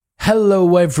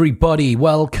Hello everybody,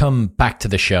 welcome back to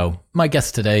the show. My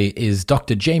guest today is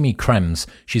Dr. Jamie Krems.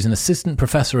 She's an assistant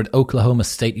professor at Oklahoma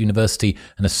State University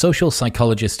and a social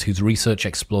psychologist whose research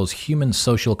explores human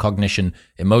social cognition,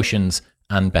 emotions,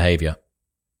 and behavior.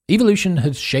 Evolution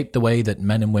has shaped the way that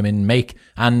men and women make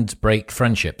and break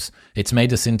friendships. It's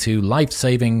made us into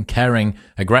life-saving, caring,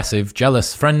 aggressive,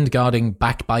 jealous, friend-guarding,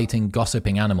 backbiting,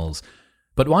 gossiping animals.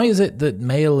 But why is it that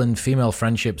male and female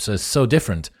friendships are so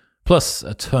different? Plus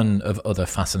a ton of other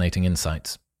fascinating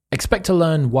insights. Expect to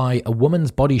learn why a woman's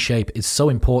body shape is so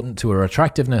important to her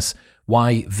attractiveness,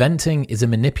 why venting is a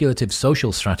manipulative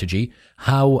social strategy,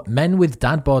 how men with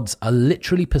dad bods are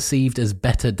literally perceived as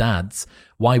better dads,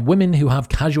 why women who have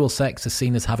casual sex are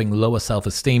seen as having lower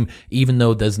self-esteem even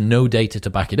though there's no data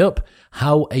to back it up,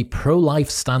 how a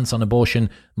pro-life stance on abortion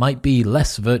might be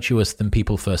less virtuous than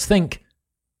people first think,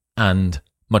 and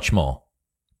much more.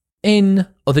 In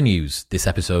other news, this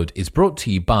episode is brought to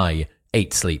you by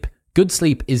 8 Sleep. Good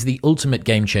sleep is the ultimate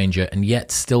game changer, and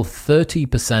yet still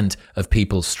 30% of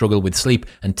people struggle with sleep,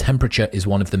 and temperature is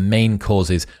one of the main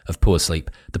causes of poor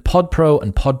sleep. The Pod Pro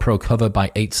and Pod Pro cover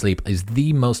by 8 Sleep is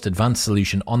the most advanced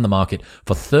solution on the market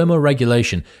for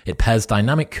thermoregulation. It pairs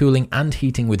dynamic cooling and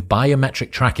heating with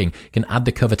biometric tracking. You can add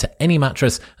the cover to any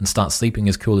mattress and start sleeping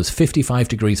as cool as 55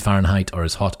 degrees Fahrenheit or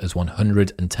as hot as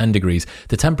 110 degrees.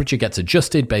 The temperature gets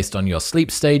adjusted based on your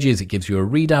sleep stages. It gives you a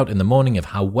readout in the morning of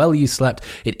how well you slept.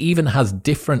 It even has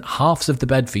different halves of the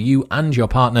bed for you and your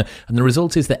partner, and the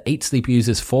result is that 8 Sleep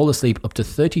users fall asleep up to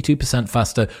 32%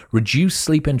 faster, reduce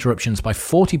sleep interruptions by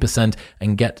 40%,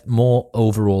 and get more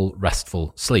overall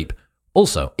restful sleep.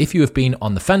 Also, if you have been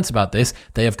on the fence about this,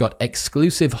 they have got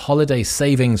exclusive holiday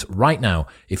savings right now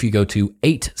if you go to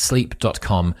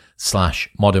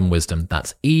 8sleep.com/modernwisdom.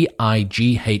 That's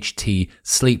EIGHT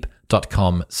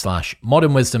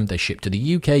sleep.com/modernwisdom. They ship to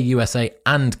the UK, USA,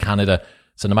 and Canada.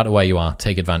 So no matter where you are,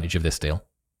 take advantage of this deal.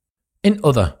 In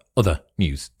other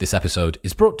news, this episode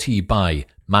is brought to you by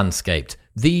Manscaped.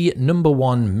 The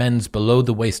 #1 men's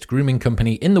below-the-waist grooming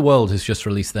company in the world has just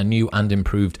released their new and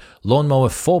improved Lawnmower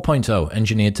 4.0,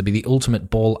 engineered to be the ultimate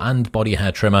ball and body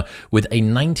hair trimmer with a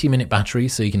 90-minute battery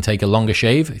so you can take a longer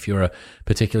shave if you're a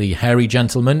particularly hairy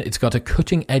gentleman. It's got a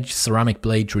cutting-edge ceramic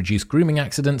blade to reduce grooming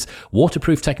accidents,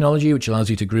 waterproof technology which allows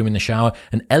you to groom in the shower,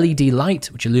 an LED light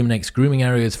which illuminates grooming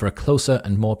areas for a closer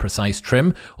and more precise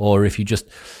trim, or if you just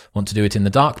want to do it in the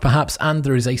dark perhaps, and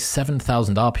there is a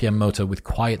 7,000 RPM motor with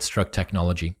quiet stroke technology.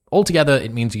 Altogether,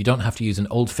 it means you don't have to use an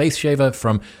old face shaver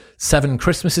from 7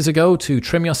 Christmases ago to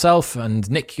trim yourself and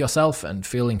nick yourself and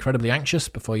feel incredibly anxious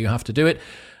before you have to do it.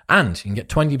 And you can get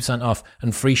 20% off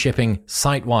and free shipping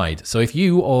site-wide. So if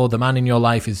you or the man in your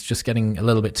life is just getting a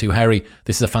little bit too hairy,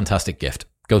 this is a fantastic gift.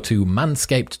 Go to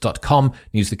manscaped.com and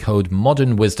use the code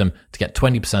MODERNWISDOM to get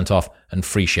 20% off and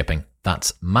free shipping.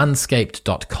 That's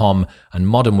manscaped.com and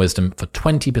Modern Wisdom for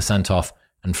 20% off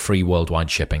and free worldwide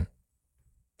shipping.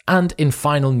 And in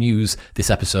final news, this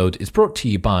episode is brought to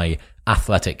you by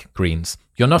Athletic Greens.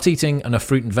 You're not eating enough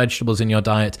fruit and vegetables in your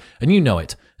diet, and you know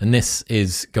it, and this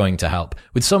is going to help.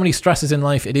 With so many stresses in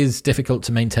life, it is difficult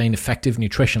to maintain effective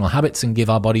nutritional habits and give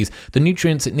our bodies the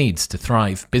nutrients it needs to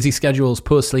thrive. Busy schedules,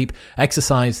 poor sleep,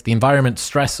 exercise, the environment,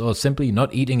 stress, or simply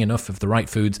not eating enough of the right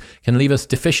foods can leave us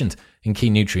deficient in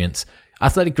key nutrients.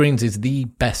 Athletic Greens is the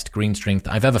best green drink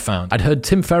that I've ever found. I'd heard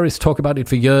Tim Ferriss talk about it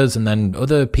for years, and then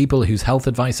other people whose health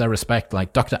advice I respect,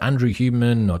 like Dr. Andrew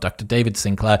Huberman or Dr. David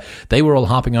Sinclair, they were all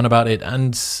harping on about it,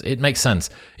 and it makes sense.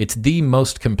 It's the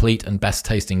most complete and best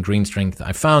tasting green drink that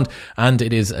I've found, and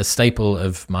it is a staple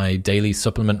of my daily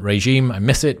supplement regime. I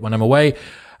miss it when I'm away,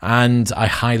 and I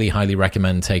highly, highly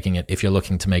recommend taking it if you're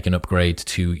looking to make an upgrade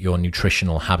to your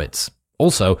nutritional habits.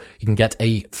 Also, you can get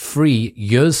a free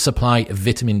year's supply of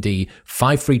vitamin D,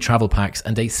 5 free travel packs,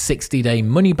 and a 60-day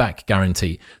money-back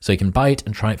guarantee. So you can buy it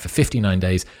and try it for 59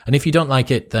 days. And if you don't like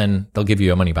it, then they'll give you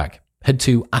your money back. Head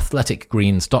to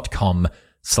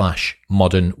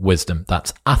athleticgreens.com/modernwisdom.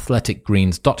 That's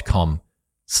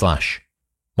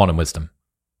athleticgreens.com/modernwisdom.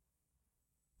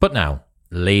 But now,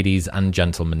 ladies and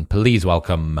gentlemen, please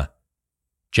welcome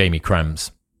Jamie Krems.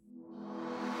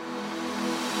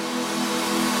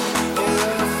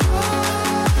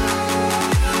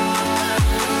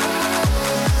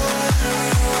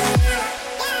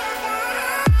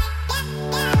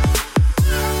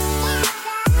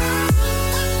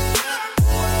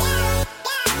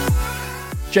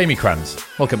 Jamie Krems,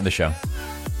 welcome to the show.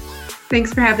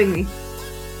 Thanks for having me.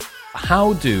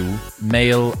 How do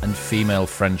male and female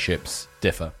friendships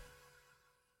differ?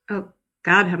 Oh,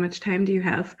 God, how much time do you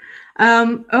have?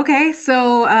 Okay,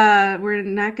 so we're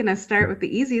not going to start with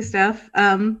the easy stuff.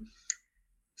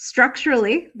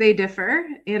 Structurally, they differ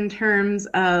in terms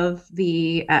of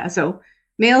so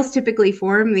males typically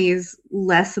form these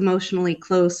less emotionally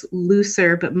close,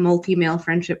 looser, but multi-male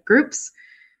friendship groups.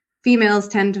 Females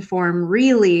tend to form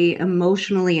really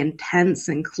emotionally intense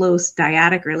and close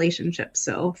dyadic relationships,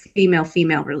 so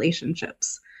female-female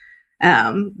relationships.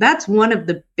 That's one of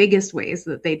the biggest ways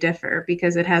that they differ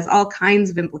because it has all kinds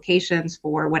of implications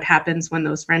for what happens when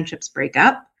those friendships break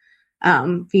up.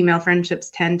 Female friendships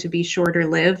tend to be shorter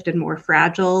lived and more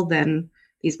fragile than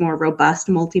these more robust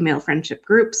multi-male friendship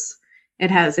groups. It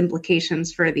has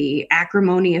implications for the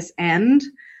acrimonious end.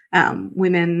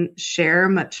 Women share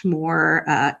much more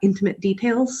intimate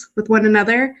details with one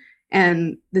another,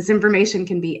 and this information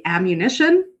can be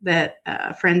ammunition that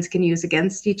friends can use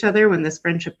against each other when this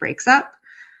friendship breaks up.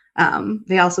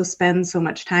 They also spend so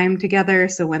much time together,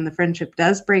 so when the friendship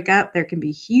does break up, there can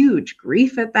be huge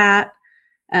grief at that.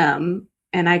 And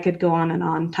I could go on and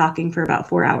on talking for about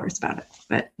 4 hours about it,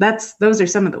 but those are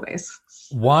some of the ways.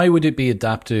 Why would it be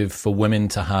adaptive for women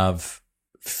to have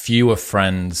fewer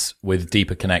friends with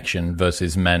deeper connection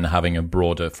versus men having a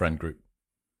broader friend group?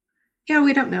 Yeah,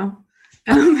 we don't know.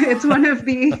 It's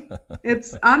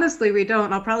honestly, we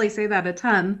don't. I'll probably say that a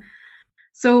ton.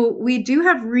 So we do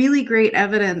have really great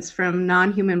evidence from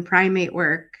non-human primate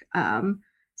work.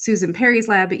 Susan Perry's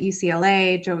lab at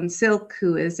UCLA, Joan Silk,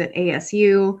 who is at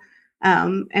ASU.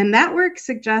 And that work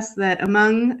suggests that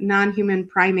among non-human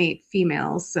primate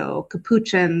females, so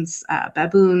capuchins,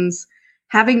 baboons,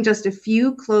 having just a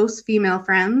few close female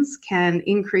friends can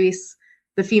increase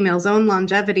the female's own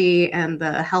longevity and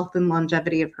the health and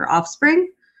longevity of her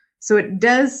offspring. So it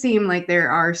does seem like there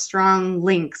are strong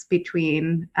links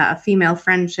between female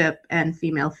friendship and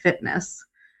female fitness.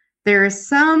 There is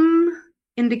some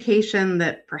indication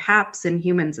that perhaps in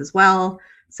humans as well,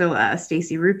 so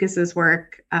Stacy Ruckus's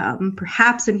work,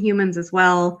 perhaps in humans as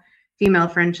well, female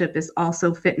friendship is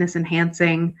also fitness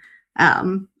enhancing.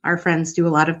 Our friends do a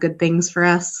lot of good things for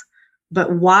us.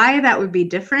 But why that would be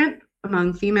different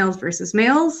among females versus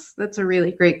males, that's a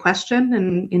really great question.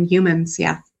 And in humans,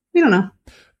 yeah, we don't know.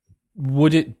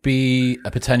 Would it be a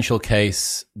potential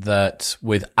case that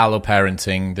with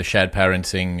alloparenting, the shared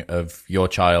parenting of your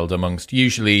child amongst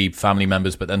usually family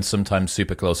members, but then sometimes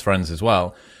super close friends as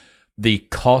well, the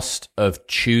cost of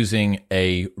choosing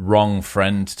a wrong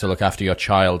friend to look after your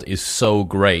child is so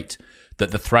great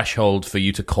that the threshold for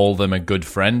you to call them a good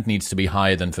friend needs to be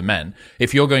higher than for men?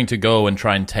 If you're going to go and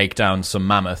try and take down some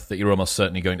mammoth that you're almost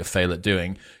certainly going to fail at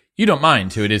doing, you don't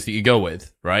mind who it is that you go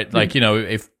with, right? Mm-hmm. Like,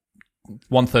 if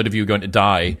 1/3 of you are going to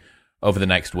die over the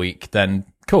next week, then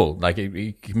cool. Like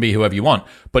it can be whoever you want.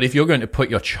 But if you're going to put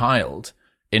your child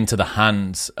into the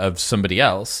hands of somebody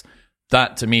else,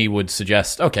 that to me would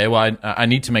suggest, okay, well, I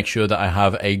need to make sure that I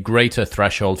have a greater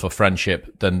threshold for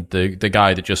friendship than the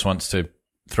guy that just wants to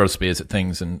throw spears at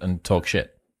things and talk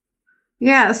shit.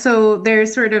 Yeah, so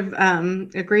there's sort of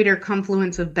a greater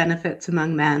confluence of benefits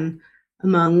among men.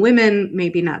 Among women,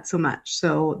 maybe not so much.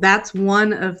 So that's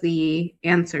one of the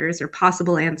answers or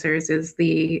possible answers is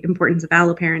the importance of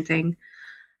alloparenting.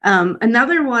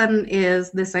 Another one is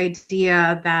this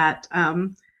idea that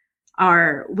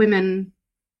our women,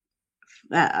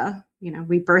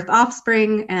 we birth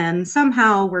offspring and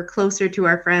somehow we're closer to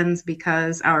our friends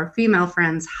because our female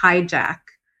friends hijack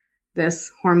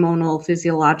this hormonal,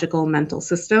 physiological, mental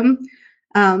system.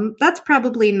 That's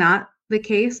probably not the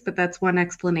case, but that's one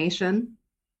explanation.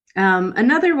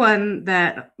 Another one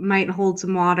that might hold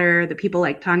some water that people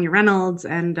like Tanya Reynolds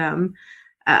and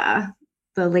the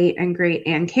late and great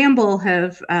Anne Campbell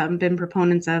have been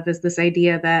proponents of is this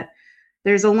idea that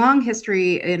there's a long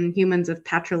history in humans of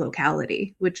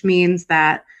patrilocality, which means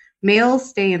that males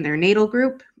stay in their natal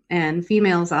group and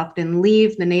females often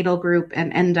leave the natal group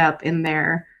and end up in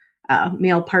their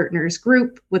male partner's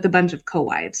group with a bunch of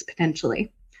co-wives potentially.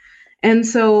 And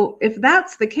so if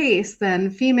that's the case,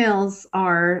 then females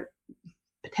are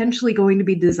potentially going to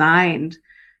be designed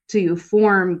to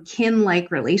form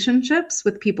kin-like relationships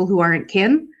with people who aren't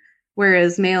kin,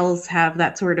 whereas males have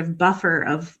that sort of buffer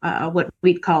of what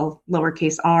we'd call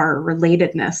lowercase r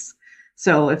relatedness.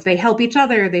 So if they help each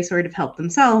other, they sort of help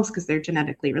themselves because they're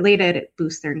genetically related. It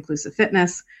boosts their inclusive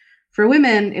fitness. For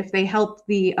women, if they help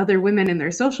the other women in their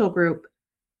social group,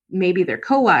 maybe they're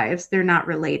co-wives, they're not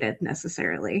related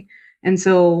necessarily. And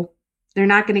so they're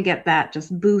not going to get that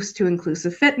just boost to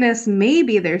inclusive fitness.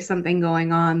 Maybe there's something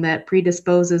going on that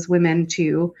predisposes women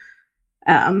to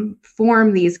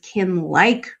form these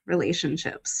kin-like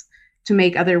relationships to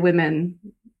make other women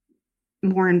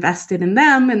more invested in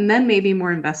them, and then maybe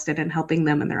more invested in helping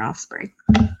them and their offspring.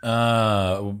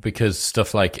 Because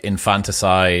stuff like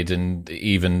infanticide and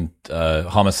even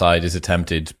homicide is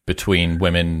attempted between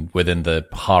women within the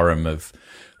harem of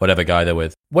whatever guy they're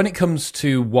with. When it comes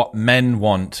to what men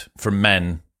want from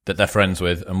men that they're friends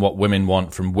with and what women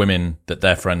want from women that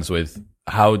they're friends with,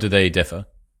 how do they differ?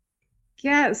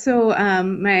 Yeah, so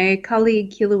my colleague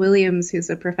Keela Williams,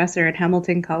 who's a professor at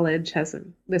Hamilton College, has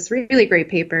this really great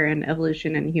paper in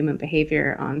Evolution and Human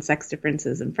Behavior on sex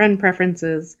differences and friend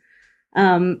preferences.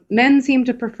 Men seem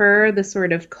to prefer the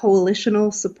sort of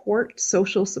coalitional support,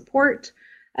 social support.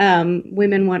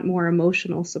 Women want more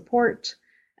emotional support.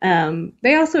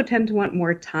 They also tend to want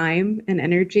more time and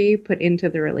energy put into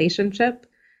the relationship.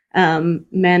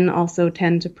 Men also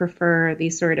tend to prefer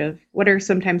these sort of what are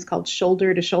sometimes called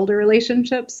shoulder to shoulder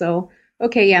relationships. So,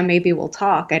 okay, yeah, maybe we'll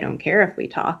talk. I don't care if we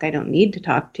talk. I don't need to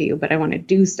talk to you, but I want to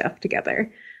do stuff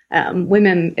together.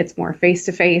 Women, it's more face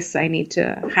to face. I need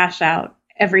to hash out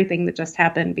everything that just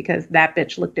happened because that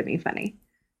bitch looked at me funny.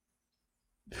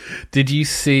 Did you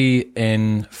see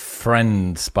in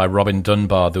Friends by Robin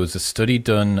Dunbar, there was a study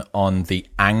done on the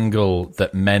angle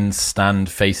that men stand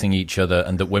facing each other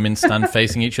and that women stand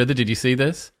facing each other? Did you see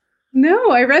this?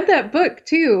 No, I read that book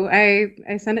too. I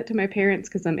sent it to my parents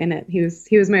because I'm in it. He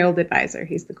was my old advisor.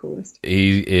 He's the coolest.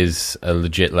 He is a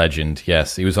legit legend.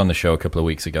 Yes, he was on the show a couple of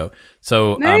weeks ago.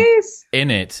 So nice. In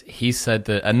it, he said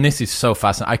that, and this is so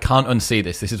fascinating. I can't unsee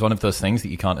this. This is one of those things that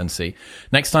you can't unsee.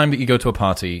 Next time that you go to a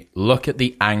party, look at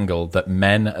the angle that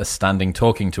men are standing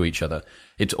talking to each other.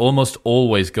 It's almost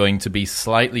always going to be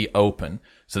slightly open.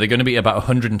 So they're going to be about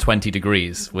 120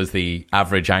 degrees was the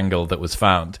average angle that was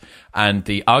found. And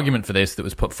the argument for this that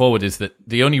was put forward is that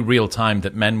the only real time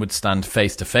that men would stand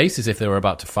face to face is if they were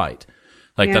about to fight.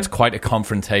 That's quite a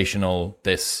confrontational,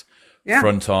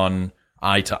 front on,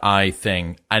 eye to eye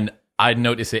thing. And I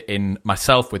notice it in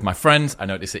myself with my friends. I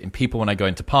notice it in people when I go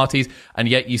into parties. And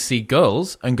yet you see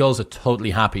girls, and girls are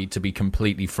totally happy to be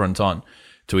completely front on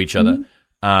to each other.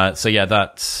 So yeah,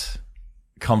 that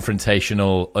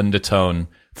confrontational undertone,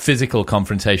 physical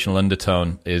confrontational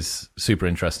undertone is super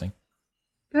interesting.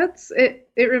 That's it.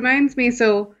 It reminds me.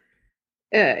 So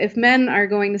if men are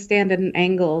going to stand at an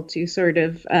angle to sort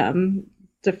of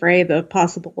defray the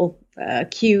possible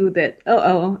cue that,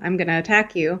 I'm going to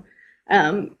attack you,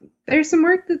 there's some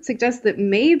work that suggests that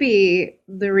maybe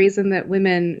the reason that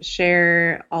women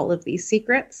share all of these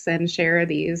secrets and share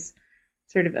these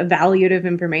sort of evaluative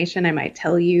information, I might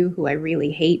tell you who I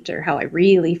really hate or how I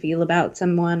really feel about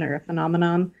someone or a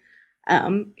phenomenon,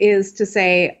 is to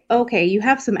say, okay, you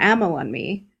have some ammo on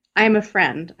me. I'm a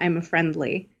friend. I'm a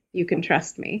friendly. You can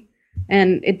trust me.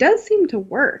 And it does seem to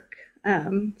work.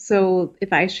 So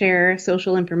if I share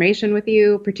social information with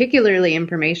you, particularly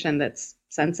information that's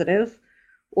sensitive,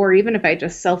 or even if I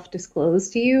just self-disclose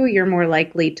to you, you're more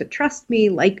likely to trust me,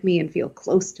 like me, and feel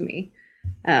close to me.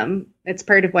 It's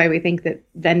part of why we think that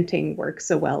venting works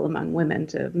so well among women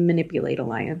to manipulate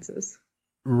alliances.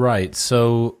 Right.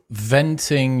 So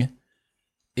venting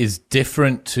is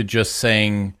different to just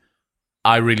saying,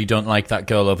 I really don't like that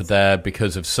girl over there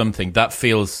because of something. That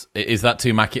feels, is that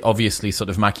too obviously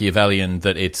sort of Machiavellian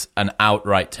that it's an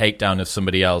outright takedown of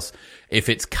somebody else? If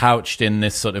it's couched in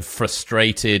this sort of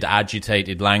frustrated,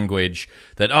 agitated language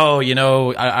that,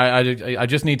 I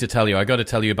just need to tell you, I got to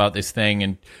tell you about this thing,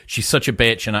 and she's such a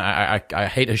bitch, and I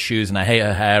hate her shoes, and I hate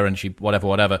her hair, and she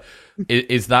whatever.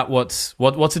 Is that what's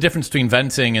the difference between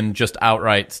venting and just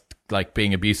outright like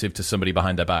being abusive to somebody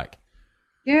behind their back?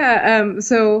 Yeah.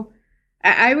 So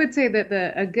I would say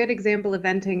that a good example of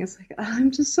venting is like,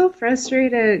 I'm just so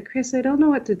frustrated, Chris. I don't know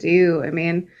what to do. I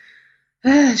mean,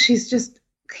 she's just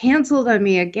canceled on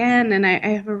me again, and I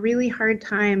have a really hard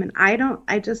time, and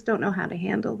I just don't know how to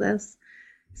handle this.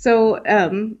 So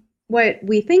what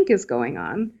we think is going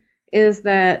on is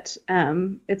that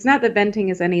it's not that venting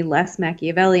is any less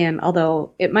Machiavellian,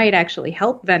 although it might actually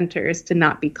help venters to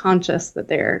not be conscious that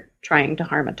they're trying to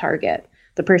harm a target,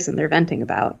 the person they're venting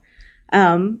about.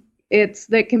 It's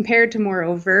that compared to more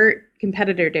overt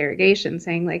competitor derogation,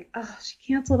 saying like, oh, she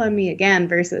canceled on me again,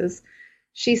 versus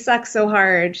she sucks so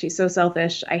hard, she's so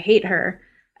selfish, I hate her.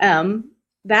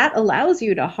 That allows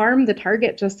you to harm the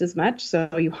target just as much. So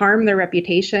you harm their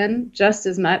reputation just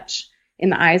as much in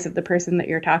the eyes of the person that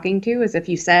you're talking to as if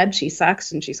you said she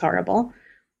sucks and she's horrible.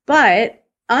 But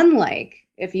unlike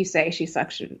if you say she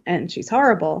sucks and she's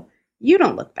horrible, you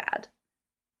don't look bad.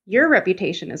 Your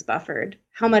reputation is buffered.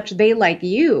 How much they like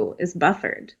you is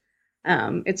buffered.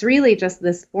 It's really just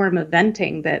this form of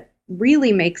venting that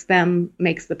really makes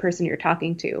the person you're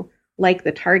talking to like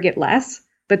the target less,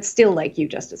 but still like you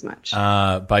just as much.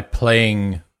 By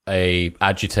playing a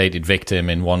agitated victim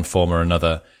in one form or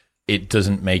another, it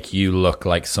doesn't make you look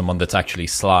like someone that's actually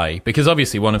sly. Because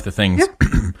obviously one of the things,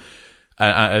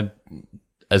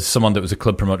 as someone that was a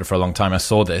club promoter for a long time, I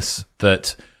saw this,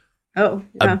 that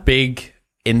a big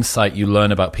insight you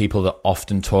learn about people that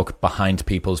often talk behind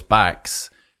people's backs,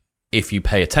 if you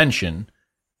pay attention,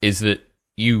 is that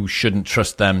you shouldn't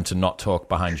trust them to not talk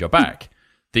behind your back.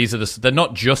 They're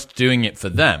not just doing it for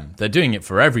them. They're doing it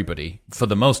for everybody, for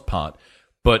the most part.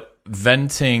 But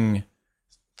venting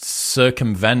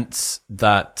circumvents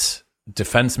that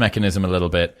defense mechanism a little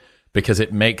bit, because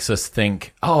it makes us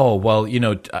think, oh, well,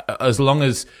 as long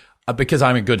as, because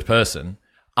I'm a good person,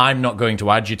 I'm not going to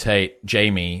agitate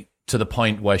Jamie to the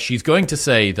point where she's going to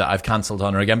say that I've cancelled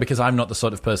on her again, because I'm not the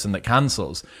sort of person that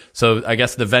cancels. So I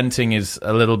guess the venting is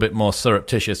a little bit more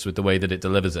surreptitious with the way that it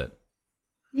delivers it.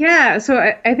 Yeah, so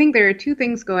I think there are two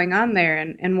things going on there,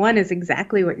 and one is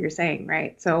exactly what you're saying,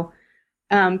 right? So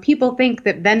people think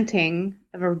that venting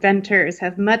or venters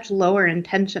have much lower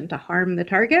intention to harm the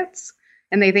targets,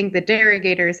 and they think that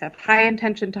derogators have high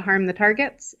intention to harm the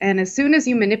targets. And as soon as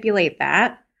you manipulate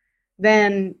that,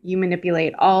 then you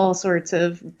manipulate all sorts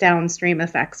of downstream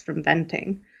effects from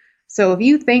venting. So if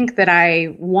you think that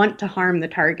I want to harm the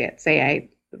target, say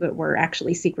that we're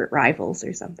actually secret rivals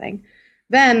or something,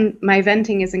 then my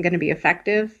venting isn't going to be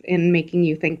effective in making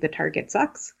you think the target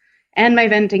sucks. And my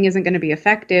venting isn't going to be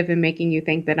effective in making you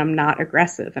think that I'm not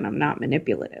aggressive and I'm not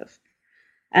manipulative.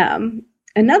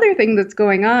 Another thing that's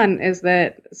going on is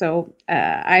that,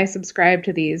 I subscribe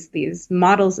to these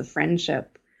models of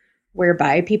friendship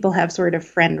whereby people have sort of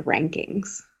friend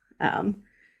rankings.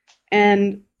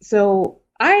 And so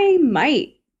I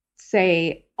might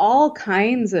say all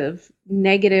kinds of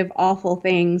negative, awful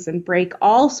things and break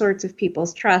all sorts of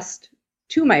people's trust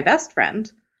to my best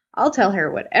friend. I'll tell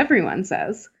her what everyone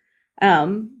says.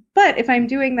 But if I'm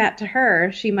doing that to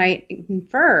her, she might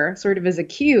infer sort of as a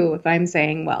cue, if I'm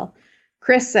saying, well,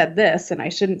 Chris said this, and I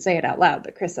shouldn't say it out loud,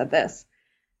 but Chris said this.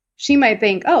 She might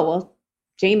think, oh, well,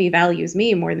 Jamie values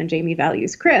me more than Jamie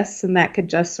values Chris. And that could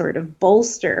just sort of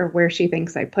bolster where she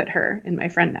thinks I put her in my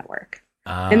friend network.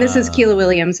 And this is Keela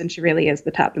Williams, and she really is the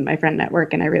top in my friend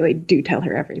network, and I really do tell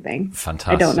her everything.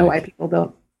 Fantastic. I don't know why people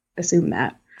don't assume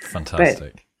that.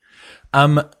 Fantastic.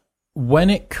 When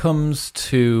it comes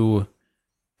to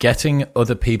getting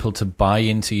other people to buy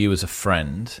into you as a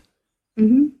friend,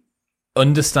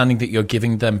 understanding that you're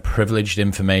giving them privileged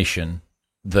information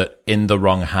that in the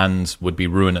wrong hands would be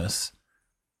ruinous,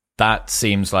 that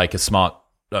seems like a smart,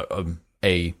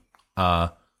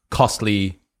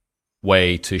 costly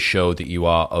way to show that you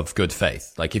are of good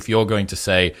faith. Like if you're going to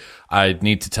say, I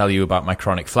need to tell you about my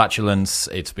chronic flatulence,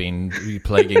 it's been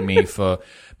plaguing me for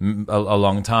a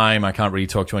long time, I can't really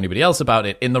talk to anybody else about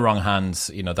it, in the wrong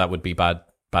hands, that would be bad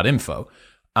info.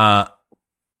 Are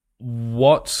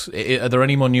there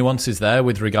any more nuances there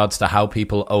with regards to how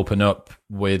people open up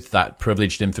with that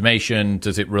privileged information?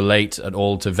 Does it relate at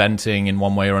all to venting in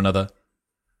one way or another?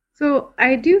 So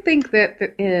I do think that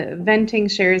venting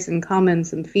shares in common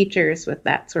some features with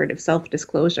that sort of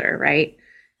self-disclosure, right?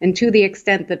 And to the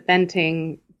extent that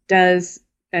venting does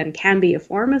and can be a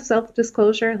form of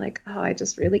self-disclosure, like, oh, I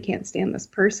just really can't stand this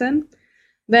person,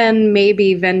 then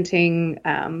maybe venting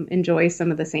enjoys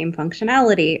some of the same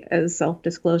functionality as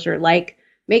self-disclosure, like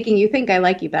making you think I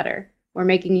like you better, or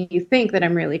making you think that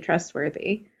I'm really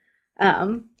trustworthy.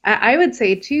 I would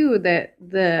say, too, that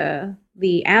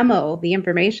the ammo, the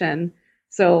information,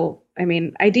 so, I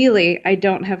mean, ideally, I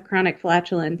don't have chronic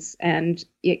flatulence and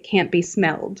it can't be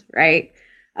smelled, right?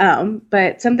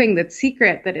 But something that's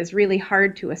secret that is really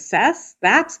hard to assess,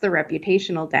 that's the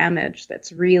reputational damage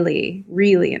that's really,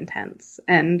 really intense.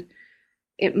 And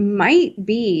it might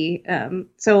be,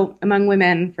 so among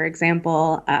women, for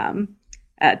example,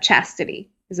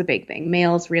 chastity is a big thing.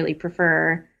 Males really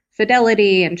prefer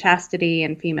fidelity and chastity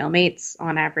and female mates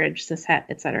on average, cishet,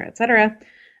 et cetera, et cetera.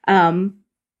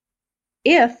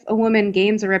 If a woman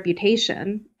gains a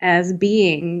reputation as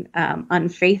being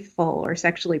unfaithful or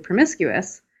sexually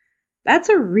promiscuous, that's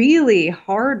a really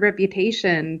hard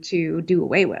reputation to do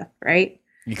away with, right?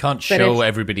 You can't show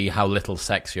everybody how little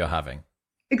sex you're having.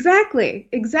 Exactly.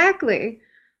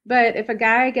 But if a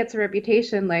guy gets a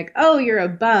reputation like, oh, you're a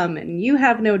bum and you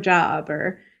have no job,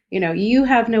 or, you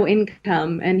have no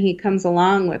income, and he comes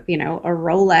along with, a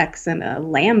Rolex and a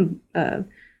lamb.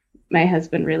 My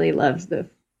husband really loves the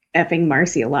effing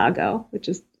Murcielago, which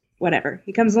is whatever.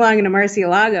 He comes along in a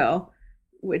Murcielago,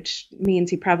 which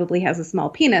means he probably has a small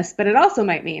penis, but it also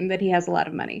might mean that he has a lot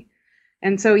of money.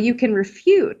 And so you can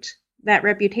refute that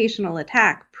reputational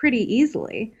attack pretty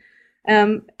easily.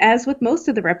 as with most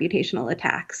of the reputational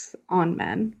attacks on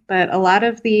men. But a lot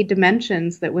of the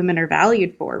dimensions that women are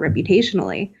valued for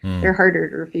reputationally, they're harder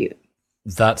to refute.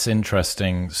 That's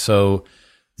interesting. So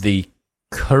the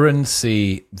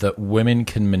currency that women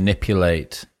can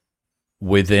manipulate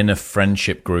within a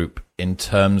friendship group in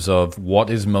terms of what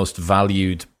is most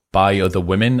valued by other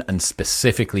women, and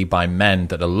specifically by men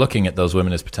that are looking at those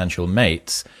women as potential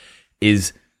mates,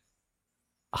 is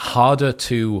harder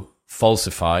to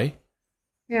falsify.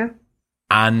 Yeah.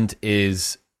 And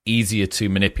is easier to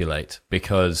manipulate,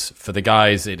 because for the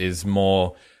guys it is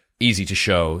more easy to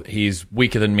show he's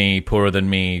weaker than me, poorer than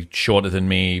me, shorter than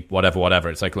me, whatever.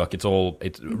 It's like, look, it's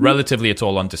relatively it's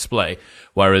all on display.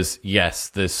 Whereas, yes,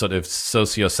 the sort of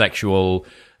sociosexual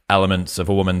elements of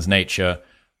a woman's nature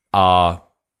are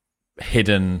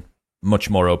hidden, much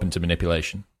more open to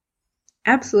manipulation.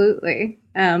 Absolutely.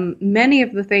 Many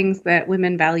of the things that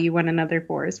women value one another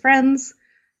for as friends,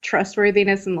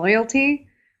 trustworthiness and loyalty,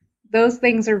 those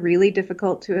things are really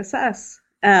difficult to assess.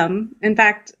 In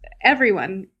fact,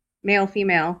 everyone, male,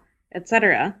 female,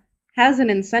 etc., has an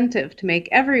incentive to make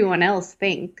everyone else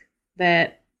think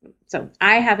that, so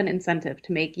I have an incentive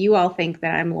to make you all think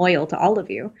that I'm loyal to all of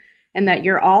you and that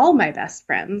you're all my best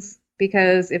friends,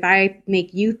 because if I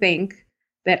make you think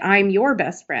that I'm your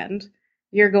best friend,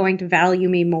 you're going to value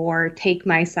me more, take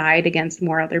my side against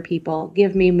more other people,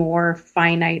 give me more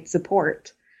finite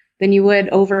support than you would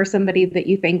over somebody that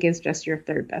you think is just your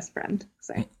third best friend.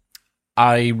 So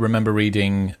I remember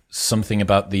reading something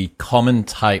about the common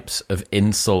types of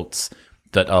insults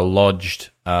that are lodged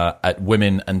at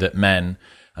women and at men.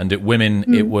 And at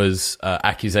women, it was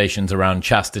accusations around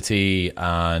chastity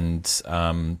and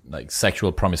like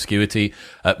sexual promiscuity.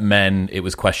 At men, it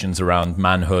was questions around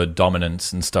manhood,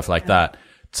 dominance, and stuff like that.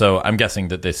 So I'm guessing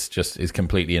that this just is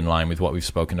completely in line with what we've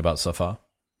spoken about so far.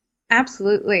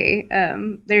 Absolutely.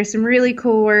 There's some really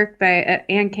cool work by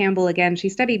Anne Campbell. Again, she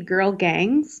studied girl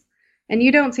gangs. And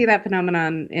you don't see that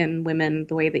phenomenon in women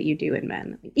the way that you do in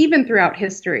men. Even throughout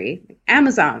history,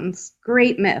 Amazons,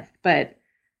 great myth, but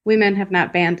women have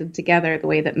not banded together the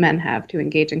way that men have to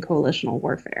engage in coalitional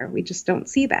warfare. We just don't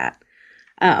see that.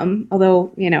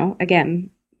 Although, again,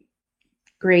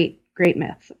 great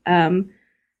myth.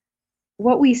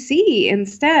 What we see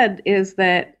instead is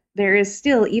that there is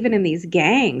still, even in these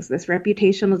gangs, this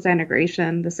reputational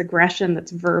denigration, this aggression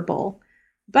that's verbal.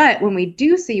 But when we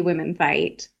do see women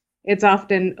fight, it's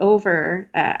often over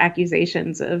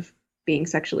accusations of being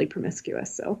sexually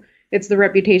promiscuous. So it's the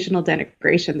reputational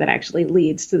denigration that actually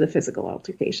leads to the physical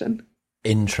altercation.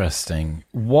 Interesting.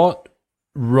 What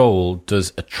role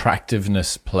does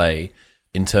attractiveness play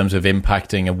in terms of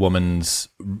impacting a woman's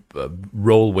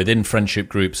role within friendship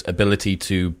groups, ability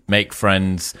to make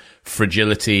friends,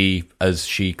 fragility as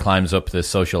she climbs up the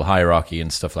social hierarchy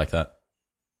and stuff like that?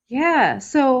 Yeah,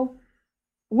 so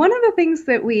one of the things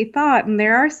that we thought, and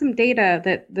there are some data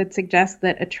that suggests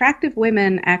that attractive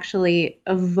women actually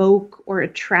evoke or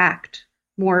attract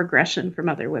more aggression from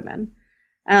other women.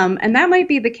 And that might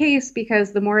be the case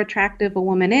because the more attractive a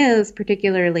woman is,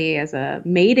 particularly as a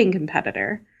mating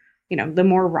competitor, the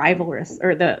more rivalrous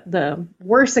or the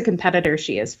worse a competitor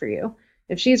she is for you.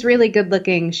 If she's really good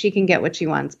looking, she can get what she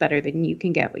wants better than you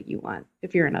can get what you want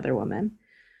if you're another woman.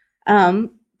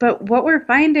 But what we're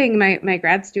finding, my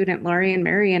grad student, Laurie and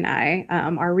Mary and I,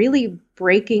 are really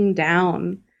breaking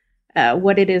down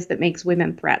what it is that makes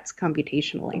women threats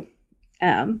computationally.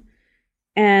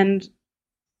 And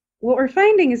what we're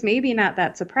finding is maybe not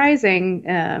that surprising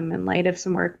in light of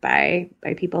some work by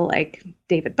people like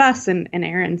David Buss and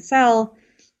Aaron Sell.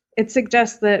 It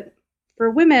suggests that for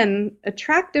women,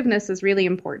 attractiveness is really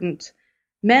important.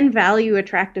 Men value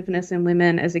attractiveness in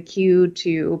women as a cue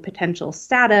to potential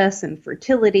status and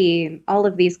fertility and all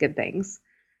of these good things.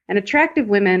 And attractive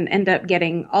women end up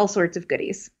getting all sorts of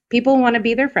goodies. People want to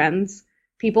be their friends.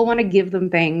 People want to give them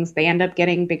things. They end up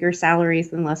getting bigger salaries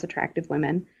than less attractive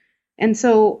women. And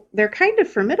so they're kind of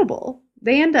formidable.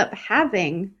 They end up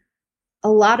having a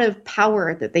lot of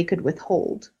power that they could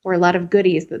withhold, or a lot of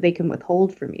goodies that they can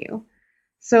withhold from you.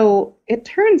 So it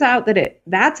turns out that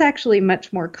that's actually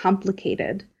much more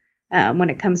complicated when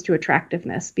it comes to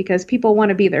attractiveness, because people want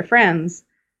to be their friends,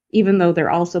 even though they're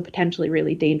also potentially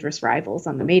really dangerous rivals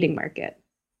on the mating market.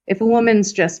 If a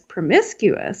woman's just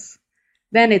promiscuous,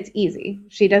 then it's easy.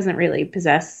 She doesn't really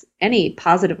possess any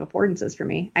positive affordances for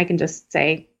me. I can just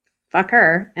say, fuck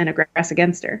her and aggress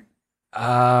against her.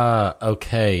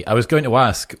 Okay. I was going to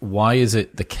ask, why is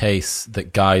it the case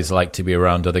that guys like to be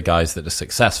around other guys that are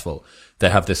successful? They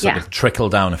have this sort of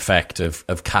trickle-down effect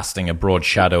of casting a broad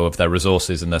shadow of their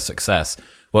resources and their success.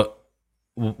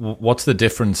 What's the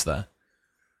difference there?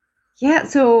 Yeah,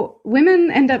 so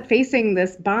women end up facing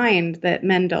this bind that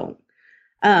men don't.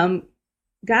 Um,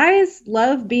 Guys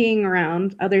love being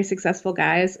around other successful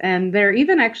guys, and they're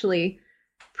even actually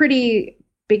pretty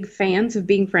big fans of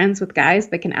being friends with guys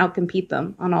that can outcompete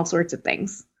them on all sorts of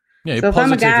things. Yeah, you're So if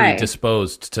I'm a positively guy,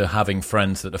 disposed to having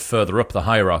friends that are further up the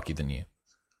hierarchy than you.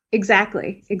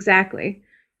 exactly, exactly.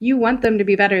 You want them to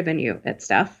be better than you at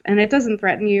stuff, and it doesn't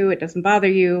threaten you, it doesn't bother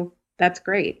you. That's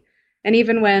great. And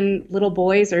even when little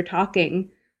boys are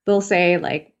talking, they'll say,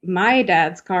 like, my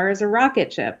dad's car is a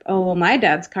rocket ship. Oh, well, my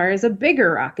dad's car is a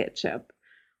bigger rocket ship.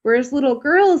 Whereas little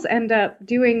girls end up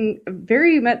doing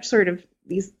very much sort of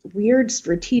these weird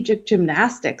strategic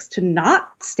gymnastics to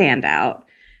not stand out.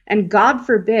 And God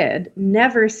forbid,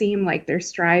 never seem like they're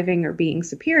striving or being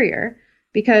superior.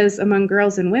 Because among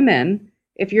girls and women,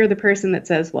 if you're the person that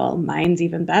says, well, mine's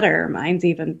even better, mine's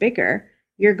even bigger,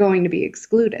 you're going to be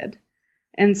excluded.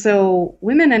 And so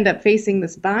women end up facing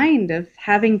this bind of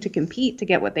having to compete to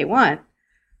get what they want,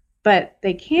 but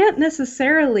they can't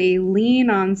necessarily lean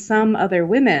on some other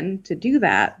women to do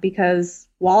that because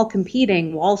while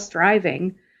competing, while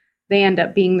striving, they end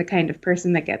up being the kind of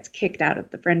person that gets kicked out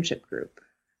of the friendship group.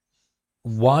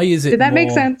 Why is it Did that more...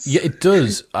 make sense? Yeah, it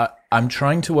does. I'm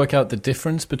trying to work out the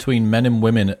difference between men and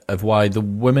women of why the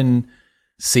women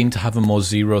seem to have a more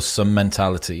zero-sum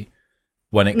mentality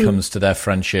when it comes to their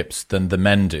friendships than the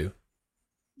men do.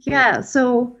 Yeah,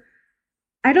 so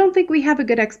I don't think we have a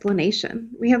good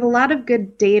explanation. We have a lot of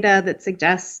good data that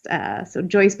suggests, so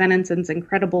Joyce Bennenson's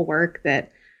incredible work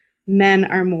that men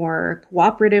are more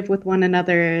cooperative with one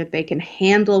another. They can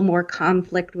handle more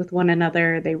conflict with one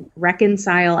another. They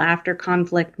reconcile after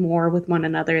conflict more with one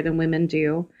another than women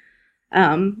do.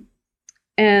 Um,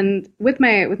 and with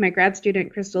my grad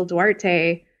student, Crystal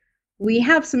Duarte, we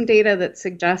have some data that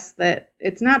suggests that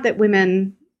it's not that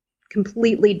women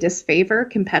completely disfavor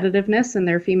competitiveness in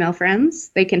their female friends.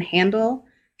 They can handle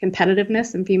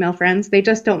competitiveness in female friends. They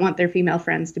just don't want their female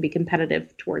friends to be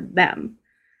competitive toward them.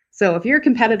 So if you're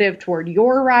competitive toward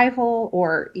your rival,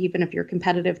 or even if you're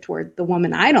competitive toward the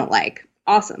woman I don't like,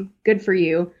 awesome, good for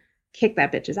you, kick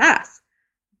that bitch's ass.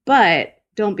 But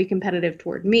don't be competitive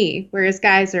toward me. Whereas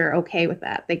guys are okay with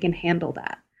that. They can handle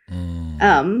that.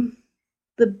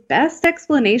 The best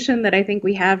explanation that I think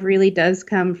we have really does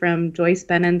come from Joyce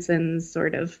Bennenson's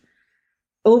sort of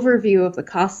overview of the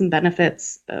costs and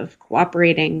benefits of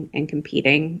cooperating and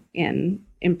competing in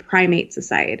primate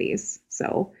societies.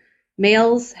 So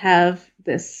males have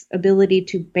this ability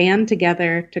to band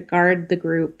together to guard the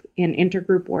group in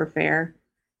intergroup warfare.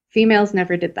 Females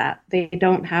never did that. They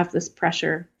don't have this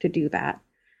pressure to do that.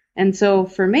 And so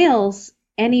for males,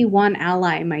 any one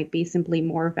ally might be simply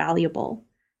more valuable.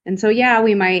 And so, yeah,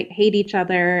 we might hate each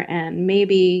other and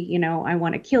maybe, I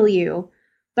want to kill you.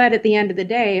 But at the end of the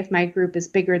day, if my group is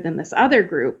bigger than this other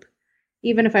group,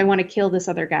 even if I want to kill this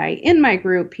other guy in my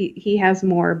group, he has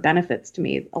more benefits to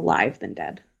me alive than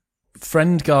dead.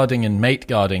 Friend guarding and mate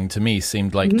guarding to me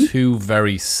seemed like two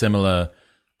very similar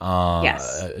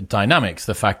dynamics.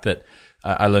 The fact that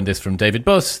I learned this from David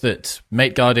Buss, that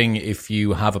mate guarding, if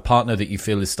you have a partner that you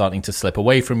feel is starting to slip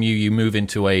away from you, you move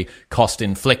into a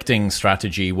cost-inflicting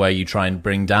strategy where you try and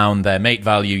bring down their mate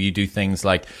value. You do things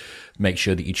like make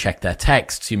sure that you check their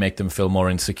texts, you make them feel more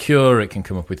insecure. It can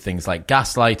come up with things like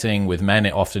gaslighting. With men,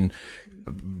 it often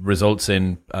results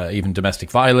in even domestic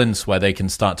violence, where they can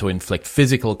start to inflict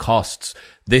physical costs.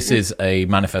 This is a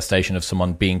manifestation of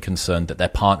someone being concerned that their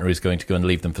partner is going to go and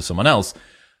leave them for someone else.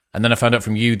 And then I found out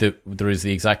from you that there is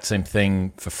the exact same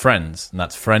thing for friends, and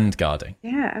that's friend guarding.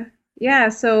 Yeah.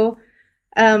 So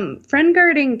friend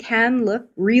guarding can look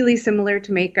really similar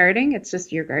to mate guarding. It's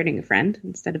just you're guarding a friend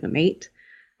instead of a mate.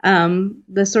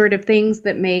 The sort of things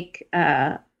that make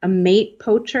a mate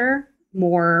poacher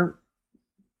more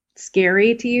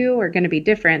scary to you are going to be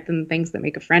different than things that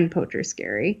make a friend poacher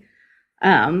scary.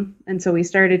 And so we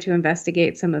started to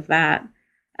investigate some of that.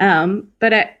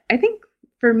 But I think,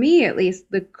 for me, at least,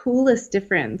 the coolest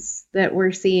difference that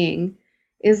we're seeing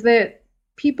is that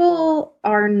people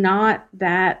are not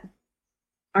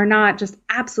just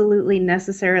absolutely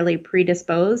necessarily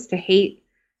predisposed to hate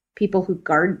people who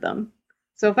guard them.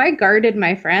 So if I guarded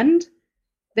my friend,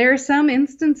 there are some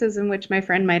instances in which my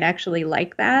friend might actually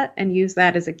like that and use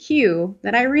that as a cue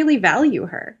that I really value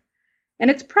her. And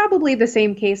it's probably the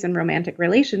same case in romantic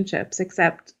relationships,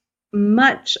 except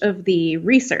much of the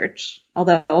research,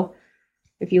 although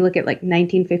if you look at like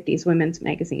 1950s women's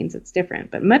magazines, it's different.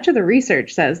 But much of the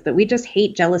research says that we just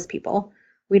hate jealous people.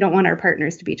 We don't want our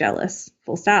partners to be jealous,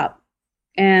 full stop.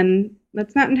 And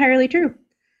that's not entirely true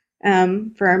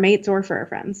for our mates or for our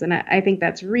friends. And I think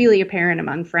that's really apparent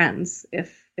among friends.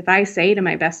 If I say to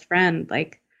my best friend,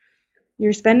 like,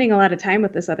 you're spending a lot of time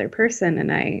with this other person,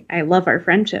 and I love our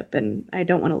friendship and I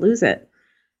don't want to lose it.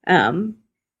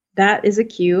 That is a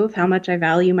cue of how much I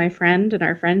value my friend and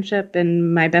our friendship,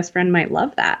 and my best friend might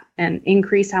love that and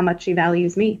increase how much she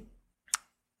values me.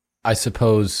 I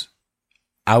suppose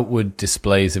outward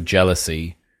displays of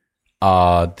jealousy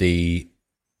are the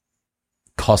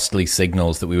costly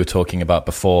signals that we were talking about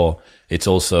before. It's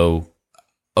also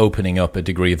opening up a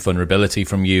degree of vulnerability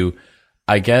from you.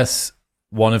 I guess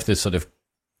one of the sort of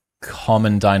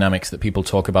common dynamics that people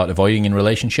talk about avoiding in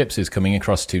relationships is coming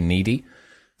across too needy.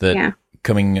 That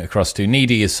coming across too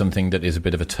needy is something that is a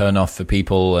bit of a turn off for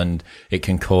people, and it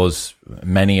can cause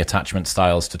many attachment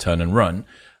styles to turn and run.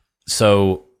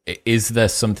 So is there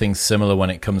something similar when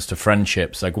it comes to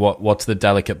friendships? Like what's the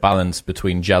delicate balance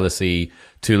between jealousy,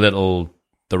 too little,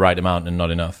 the right amount, and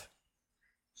not enough?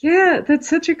 Yeah, that's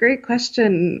such a great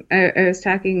question. I was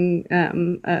talking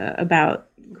about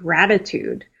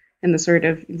gratitude and the sort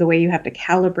of the way you have to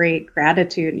calibrate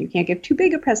gratitude, and you can't give too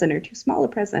big a present or too small a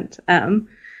present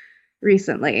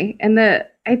recently. And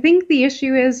I think the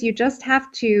issue is you just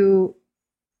have to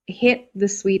hit the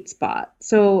sweet spot.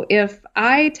 So if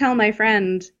I tell my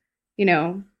friend,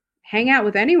 hang out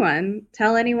with anyone,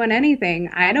 tell anyone anything,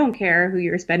 I don't care who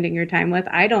you're spending your time with,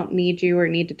 I don't need you or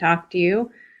need to talk to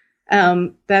you.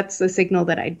 That's a signal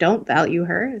that I don't value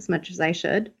her as much as I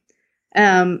should.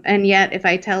 And yet if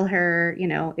I tell her,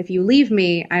 if you leave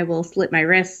me, I will slit my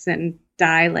wrists and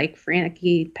die like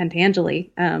Frankie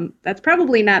Pentangeli, that's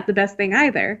probably not the best thing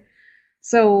either.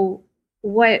 So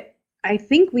what I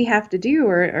think we have to do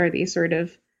are these sort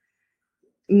of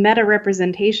meta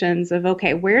representations of,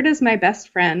 okay, where does my best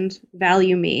friend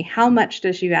value me? How much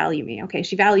does she value me? Okay,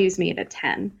 she values me at a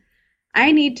 10.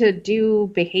 I need to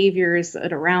do behaviors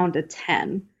at around a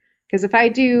 10. Because if I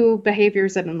do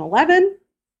behaviors at an 11,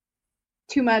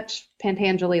 too much,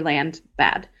 Pentangeli land,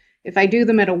 bad. If I do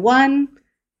them at a 1,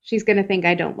 she's going to think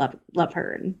I don't love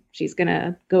her, and she's going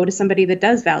to go to somebody that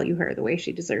does value her the way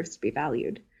she deserves to be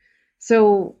valued.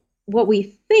 So what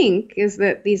we think is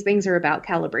that these things are about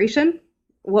calibration.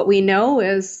 What we know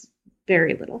is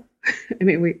very little. I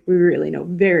mean, we really know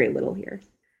very little here.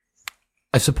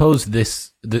 I suppose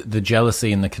the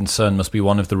jealousy and the concern must be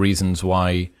one of the reasons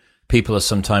why people are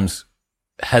sometimes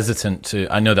hesitant to.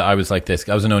 I know that I was like this.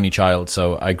 I was an only child,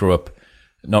 so I grew up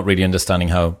not really understanding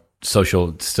how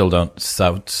social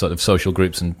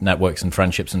groups and networks and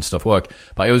friendships and stuff work.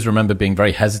 But I always remember being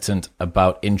very hesitant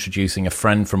about introducing a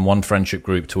friend from one friendship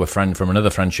group to a friend from another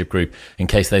friendship group in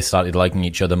case they started liking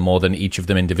each other more than each of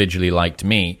them individually liked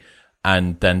me.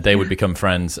 And then they would become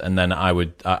friends, and then I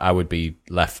would be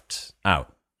left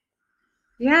out.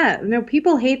 Yeah, no,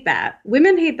 people hate that.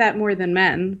 Women hate that more than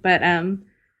men, but I'm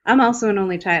also an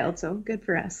only child, so good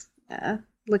for us.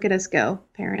 Look at us go,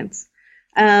 parents.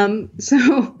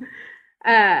 So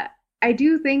I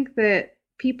do think that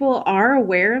people are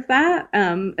aware of that,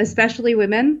 especially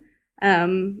women.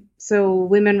 So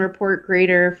women report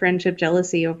greater friendship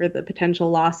jealousy over the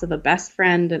potential loss of a best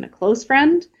friend and a close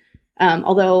friend.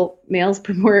 Although males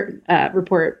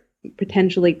report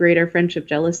potentially greater friendship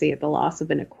jealousy at the loss of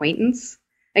an acquaintance.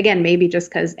 Again, maybe just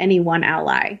because any one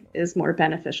ally is more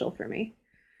beneficial for me.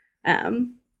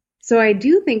 So I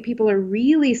do think people are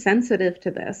really sensitive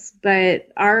to this, but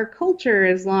our culture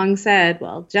has long said,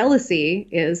 well, jealousy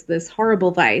is this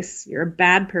horrible vice. You're a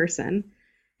bad person.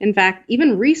 In fact,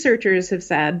 even researchers have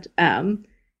said,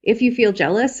 if you feel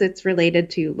jealous, it's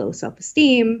related to low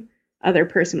self-esteem, other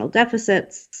personal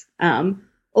deficits.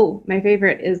 My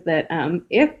favorite is that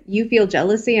if you feel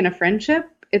jealousy in a friendship,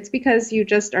 it's because you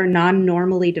just are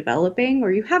non-normally developing,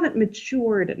 or you haven't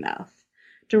matured enough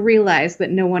to realize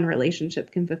that no one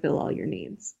relationship can fulfill all your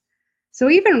needs. So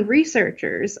even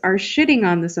researchers are shitting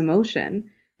on this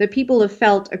emotion that people have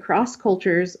felt across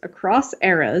cultures, across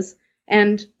eras,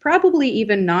 and probably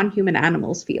even non-human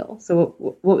animals feel.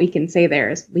 So what we can say there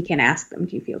is we can ask them,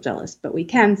 do you feel jealous? But we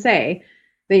can say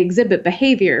they exhibit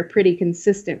behavior pretty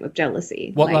consistent with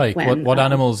jealousy. What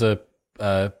animals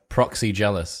are proxy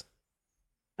jealous?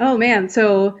 Oh man,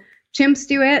 so chimps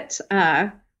do it.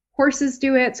 Horses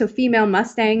do it. So female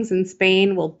Mustangs in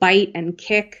Spain will bite and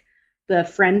kick the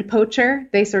friend poacher.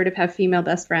 They sort of have female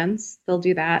best friends. They'll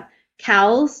do that.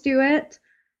 Cows do it.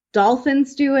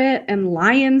 Dolphins do it. And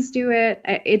lions do it.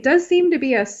 It does seem to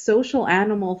be a social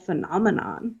animal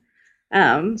phenomenon.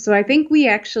 So I think we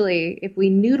actually, if we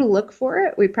knew to look for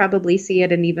it, we probably see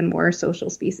it in even more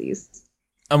social species.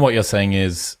 And what you're saying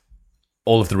is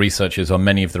all of the researchers, or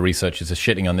many of the researchers, are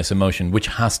shitting on this emotion, which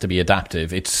has to be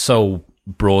adaptive. It's so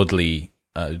broadly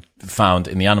found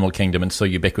in the animal kingdom and so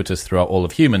ubiquitous throughout all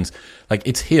of humans. Like,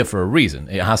 it's here for a reason.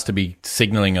 It has to be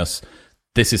signaling us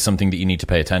this is something that you need to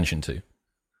pay attention to.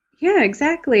 Yeah,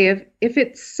 exactly. If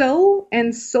it's so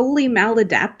and solely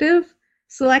maladaptive,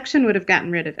 selection would have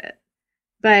gotten rid of it.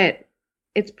 But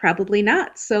it's probably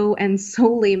not so and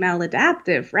solely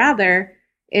maladaptive. Rather,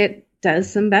 it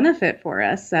does some benefit for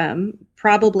us.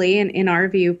 Probably, in our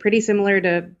view, pretty similar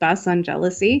to Bus on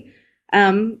jealousy.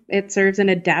 It serves an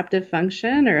adaptive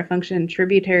function or a function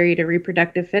tributary to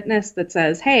reproductive fitness that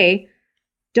says, hey,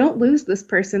 don't lose this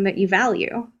person that you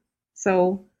value.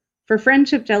 So for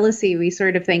friendship jealousy, we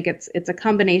sort of think it's a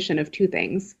combination of two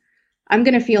things. I'm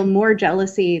going to feel more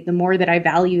jealousy the more that I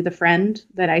value the friend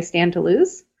that I stand to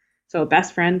lose. So a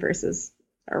best friend versus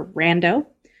a rando.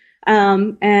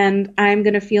 And I'm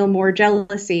going to feel more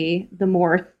jealousy the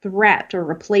more threat or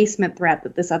replacement threat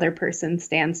that this other person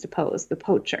stands to pose, the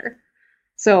poacher.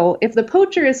 So if the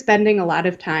poacher is spending a lot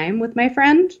of time with my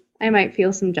friend, I might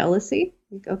feel some jealousy.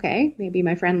 Like, okay, maybe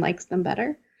my friend likes them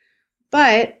better.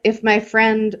 But if my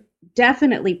friend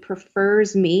definitely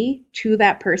prefers me to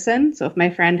that person, so if my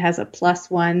friend has a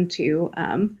 +1 to,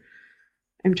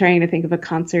 I'm trying to think of a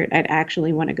concert I'd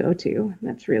actually want to go to.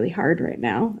 That's really hard right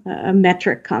now. A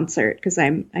metric concert, because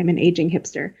I'm an aging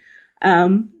hipster.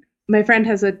 My friend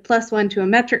has a +1 to a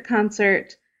metric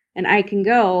concert, and I can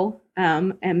go,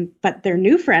 but their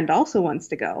new friend also wants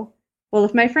to go. Well,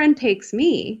 if my friend takes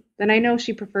me, then I know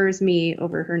she prefers me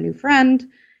over her new friend.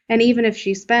 And even if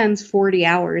she spends 40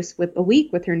 hours a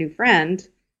week with her new friend,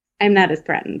 I'm not as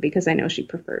threatened because I know she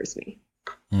prefers me.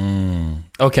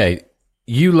 Okay.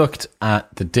 You looked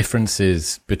at the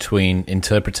differences between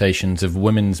interpretations of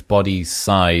women's body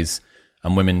size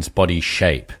and women's body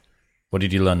shape. What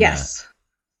did you learn there? Yes.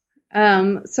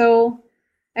 So,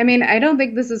 I mean, I don't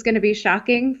think this is going to be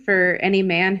shocking for any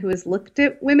man who has looked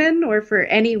at women or for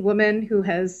any woman who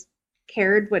has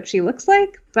cared what she looks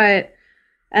like. But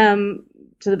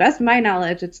to the best of my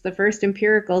knowledge, it's the first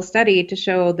empirical study to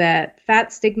show that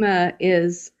fat stigma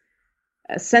is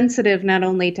sensitive not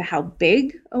only to how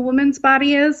big a woman's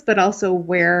body is, but also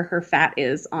where her fat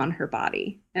is on her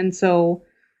body. And so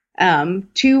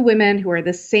two women who are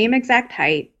the same exact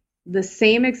height, the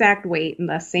same exact weight, and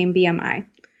the same BMI,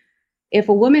 if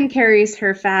a woman carries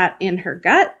her fat in her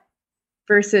gut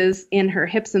versus in her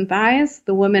hips and thighs,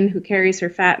 the woman who carries her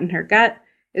fat in her gut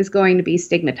is going to be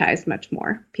stigmatized much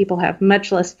more. People have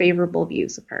much less favorable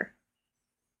views of her.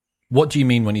 What do you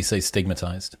mean when you say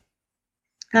stigmatized?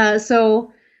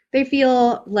 So they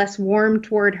feel less warm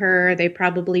toward her. They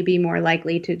probably be more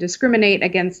likely to discriminate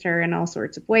against her in all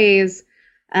sorts of ways.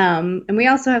 And we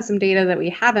also have some data that we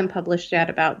haven't published yet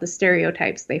about the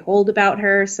stereotypes they hold about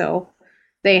her. So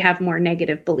they have more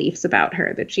negative beliefs about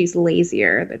her, that she's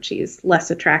lazier, that she's less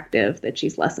attractive, that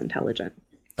she's less intelligent.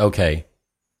 Okay.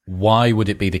 Why would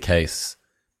it be the case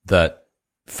that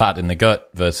fat in the gut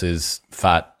versus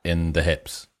fat in the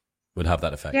hips would have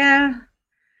that effect? Yeah.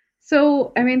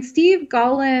 So, I mean, Steve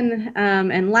Gollin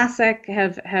and Lasek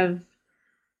have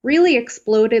really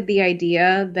exploded the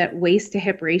idea that waist to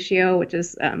hip ratio, which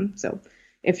is, so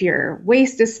if your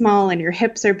waist is small and your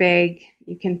hips are big,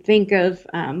 you can think of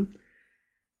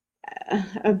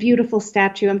a beautiful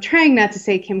statue. I'm trying not to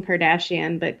say Kim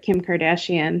Kardashian, but Kim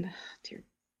Kardashian, dear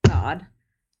God.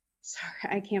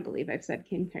 Sorry, I can't believe I've said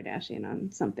Kim Kardashian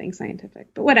on something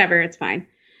scientific, but whatever, it's fine.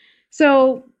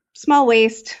 So small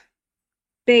waist,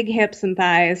 big hips and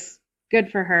thighs,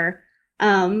 good for her.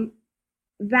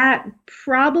 That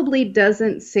probably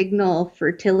doesn't signal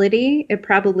fertility. It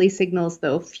probably signals,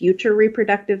 though, future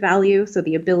reproductive value, so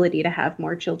the ability to have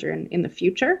more children in the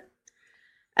future.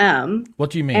 What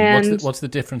do you mean? What's the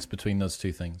difference between those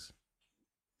two things?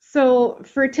 So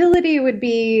fertility would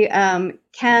be,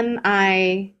 can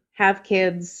I have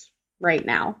kids right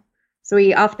now? So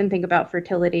we often think about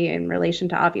fertility in relation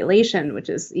to ovulation, which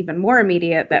is even more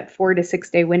immediate, that 4 to 6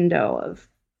 day window of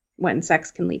when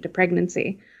sex can lead to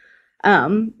pregnancy.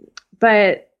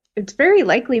 But it's very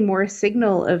likely more a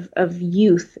signal of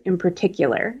youth in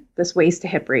particular, this waist to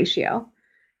hip ratio.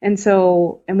 And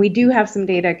we do have some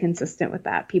data consistent with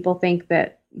that. People think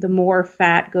that the more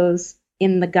fat goes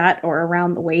in the gut or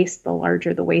around the waist, the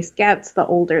larger the waist gets, the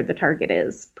older the target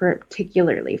is,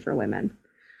 particularly for women.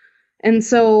 And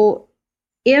so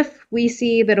if we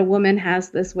see that a woman has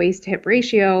this waist to hip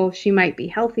ratio, she might be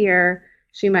healthier.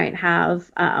 She might have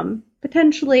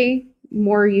potentially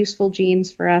more useful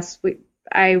genes for us.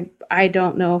 I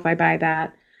don't know if I buy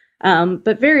that.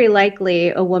 But very likely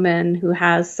a woman who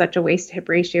has such a waist to hip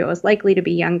ratio is likely to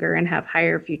be younger and have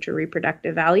higher future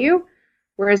reproductive value.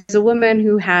 Whereas a woman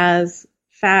who has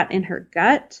fat in her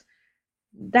gut,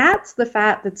 that's the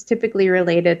fat that's typically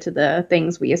related to the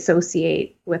things we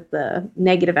associate with the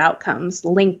negative outcomes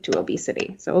linked to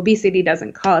obesity. So obesity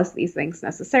doesn't cause these things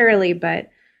necessarily,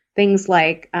 but things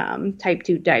like type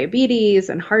 2 diabetes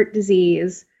and heart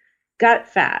disease. Gut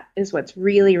fat is what's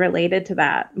really related to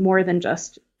that more than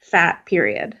just fat,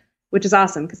 period, which is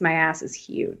awesome because my ass is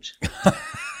huge.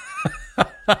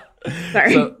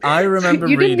 Sorry. So I remember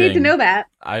you reading. didn't need to know that.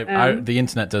 The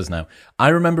internet does now. I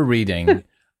remember reading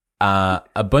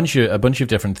a bunch of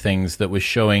different things that was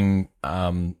showing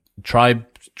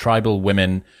tribal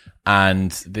women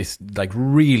and this like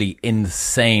really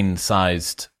insane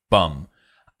sized bum.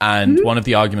 And one of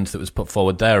the arguments that was put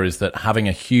forward there is that having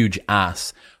a huge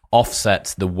ass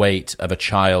offsets the weight of a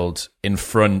child in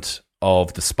front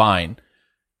of the spine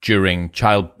during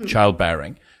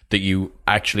childbearing, that you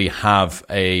actually have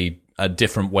a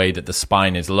different way that the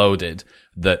spine is loaded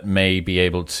that may be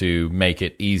able to make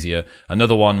it easier.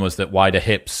 Another one was that wider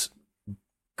hips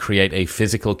create a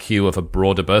physical cue of a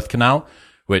broader birth canal,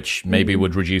 which maybe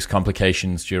would reduce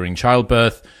complications during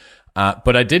childbirth.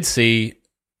 But I did see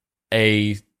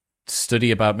a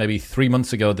study about maybe 3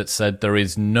 months ago that said there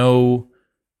is no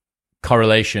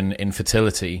correlation in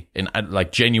fertility, in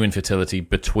like genuine fertility,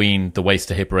 between the waist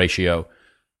to hip ratio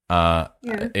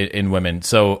in women.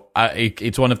 So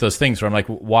it's one of those things where I'm like,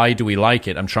 why do we like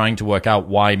it? I'm trying to work out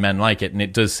why men like it, and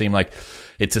it does seem like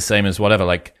it's the same as whatever,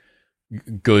 like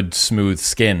good smooth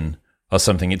skin or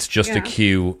something. It's just a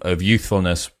cue of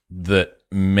youthfulness that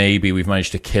maybe we've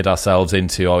managed to kid ourselves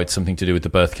into. Oh, it's something to do with the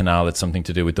birth canal. It's something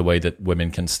to do with the way that women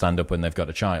can stand up when they've got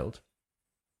a child.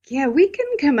 Yeah, we can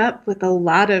come up with a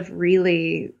lot of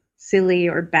really silly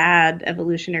or bad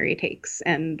evolutionary takes,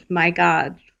 and my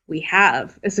God, we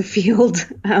have as a field.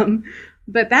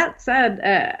 But that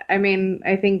said, I mean,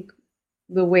 I think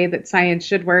the way that science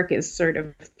should work is sort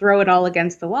of throw it all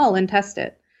against the wall and test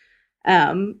it.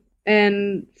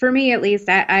 And for me, at least,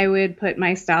 I would put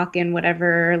my stock in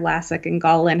whatever Lassick and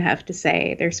Gollin have to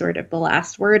say. They're sort of the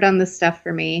last word on this stuff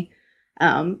for me.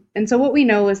 And so what we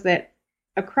know is that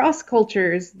across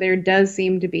cultures, there does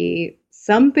seem to be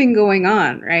something going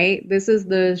on, right? This is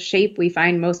the shape we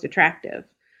find most attractive.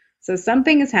 So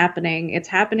something is happening. It's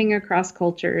happening across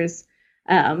cultures.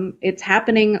 It's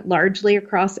happening largely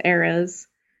across eras.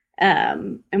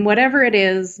 And whatever it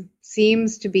is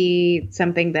seems to be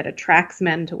something that attracts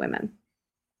men to women.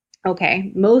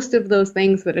 Okay, most of those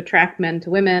things that attract men to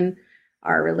women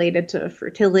are related to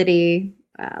fertility,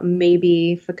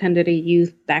 maybe fecundity,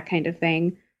 youth, that kind of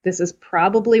thing. This is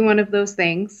probably one of those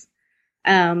things.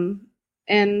 And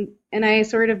I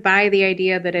sort of buy the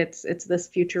idea that it's this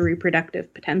future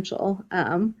reproductive potential.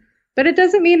 But it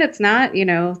doesn't mean it's not,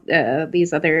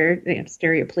 these other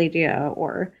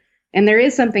stereoplegia and there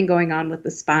is something going on with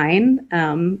the spine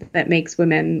that makes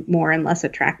women more and less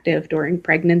attractive during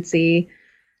pregnancy.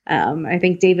 I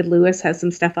think David Lewis has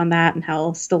some stuff on that and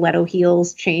how stiletto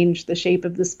heels change the shape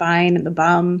of the spine and the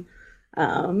bum.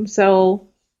 So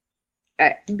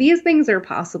these things are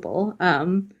possible.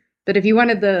 But if you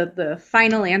wanted the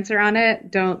final answer on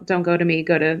it, don't go to me.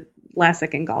 Go to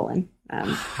Lassick and Gollin.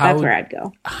 That's where I'd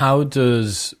go. How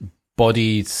does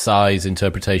body size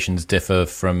interpretations differ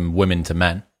from women to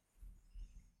men?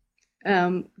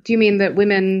 Do you mean that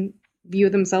women view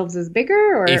themselves as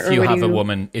bigger, or if you have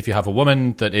a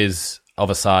woman that is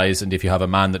of a size, and if you have a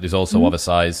man that is also of a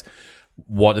size,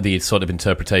 what are the sort of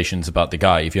interpretations about the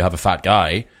guy? If you have a fat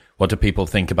guy, what do people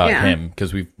think about him?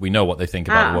 Because we know what they think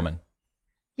about a woman.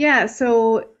 Yeah,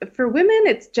 so for women,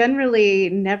 it's generally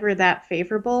never that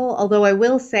favorable. Although I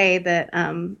will say that,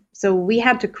 so we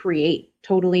had to create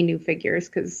totally new figures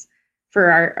for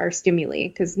our stimuli,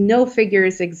 because no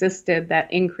figures existed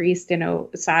that increased in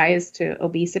size to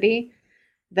obesity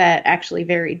that actually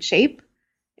varied shape.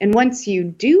 And once you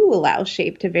do allow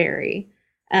shape to vary,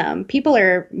 people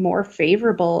are more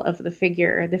favorable of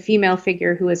the female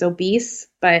figure who is obese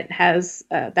but has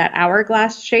that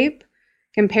hourglass shape,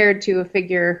 compared to a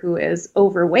figure who is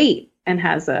overweight and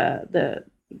has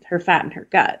her fat in her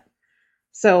gut.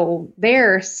 So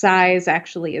their size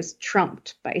actually is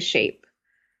trumped by shape.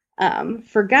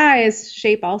 For guys,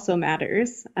 shape also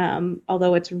matters,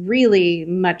 although it's really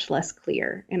much less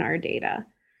clear in our data.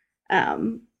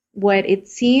 What it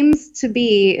seems to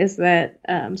be is that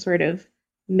sort of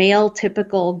male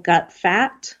typical gut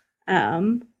fat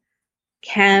can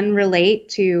relate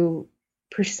to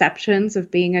perceptions of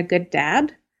being a good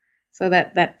dad. So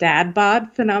that dad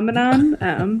bod phenomenon.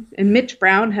 And Mitch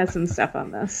Brown has some stuff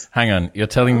on this. Hang on. You're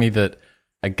telling me that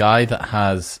a guy that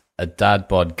has a dad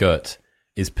bod gut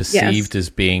is perceived as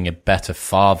being a better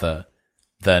father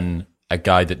than a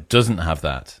guy that doesn't have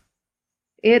that?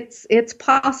 It's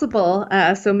possible.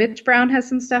 So Mitch Brown has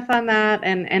some stuff on that,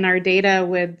 and our data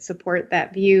would support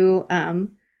that view.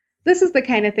 this is the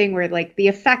kind of thing where like the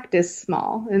effect is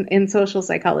small. In social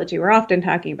psychology, we're often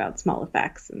talking about small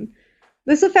effects, and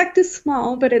this effect is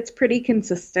small, but it's pretty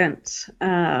consistent.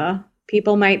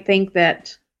 People might think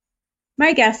that,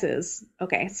 my guess is,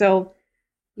 okay, so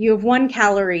you have 1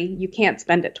 calorie, you can't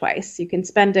spend it twice. You can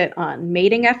spend it on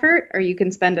mating effort or you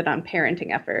can spend it on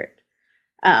parenting effort.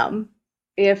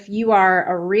 If you are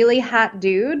a really hot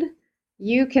dude,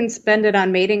 you can spend it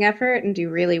on mating effort and do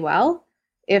really well.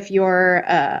 If you're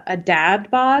a dad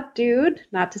bod dude,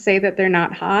 not to say that they're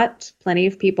not hot, plenty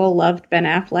of people loved Ben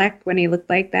Affleck when he looked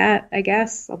like that, I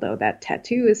guess, although that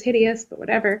tattoo is hideous, but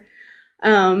whatever.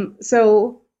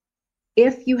 So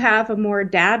if you have a more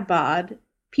dad bod,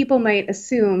 people might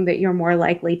assume that you're more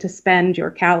likely to spend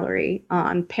your calorie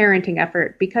on parenting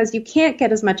effort because you can't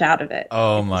get as much out of it.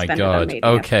 Oh my God.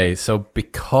 Okay, so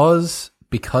because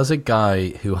a guy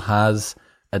who has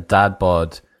a dad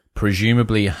bod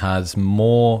presumably has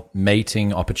more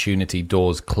mating opportunity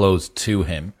doors closed to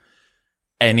him,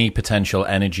 any potential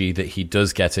energy that he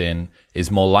does get in is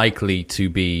more likely to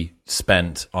be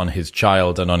spent on his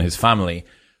child and on his family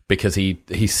because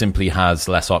he simply has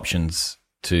less options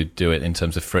to do it in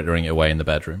terms of frittering it away in the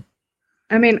bedroom.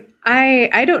 I mean,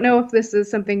 I don't know if this is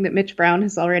something that Mitch Brown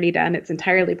has already done. It's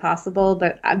entirely possible,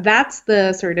 but that's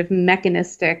the sort of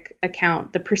mechanistic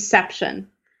account, the perception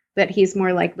that he's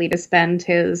more likely to spend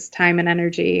his time and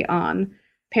energy on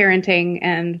parenting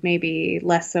and maybe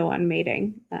less so on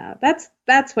mating.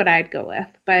 That's what I'd go with.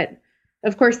 But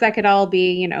of course, that could all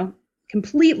be,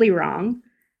 completely wrong.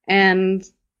 And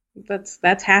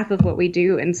that's half of what we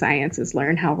do in science is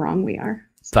learn how wrong we are.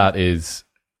 That is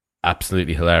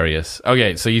absolutely hilarious.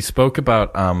 Okay, so you spoke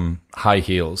about high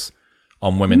heels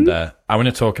on women there. I want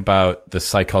to talk about the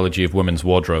psychology of women's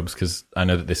wardrobes because I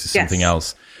know that this is something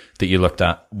else that you looked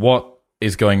at. What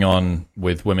is going on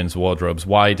with women's wardrobes?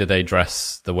 Why do they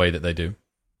dress the way that they do?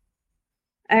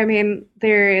 I mean,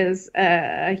 there is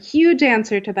a huge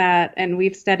answer to that, and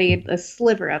we've studied a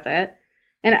sliver of it.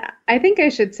 And I think I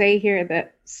should say here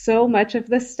that so much of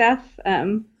this stuff,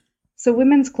 so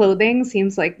women's clothing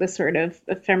seems like this sort of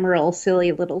ephemeral,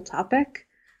 silly little topic.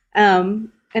 And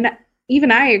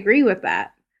even I agree with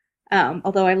that.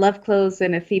 Although I love clothes,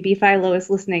 and if Phoebe Philo is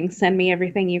listening, send me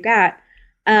everything you got.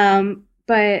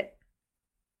 But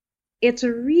it's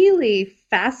a really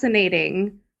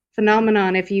fascinating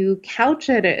phenomenon if you couch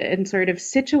it and sort of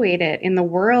situate it in the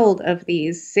world of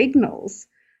these signals.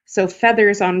 So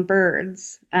feathers on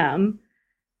birds,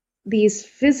 these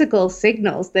physical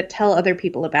signals that tell other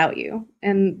people about you.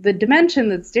 And the dimension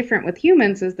that's different with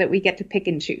humans is that we get to pick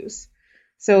and choose.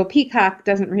 So a peacock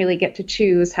doesn't really get to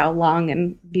choose how long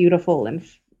and beautiful and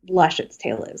lush its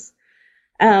tail is.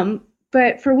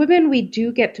 But for women, we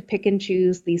do get to pick and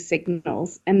choose these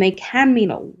signals, and they can mean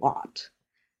a lot.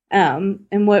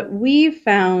 And what we've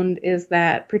found is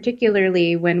that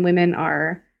particularly when women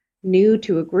are new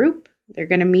to a group, they're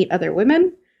going to meet other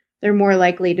women, they're more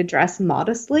likely to dress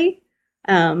modestly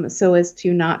so as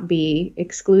to not be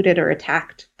excluded or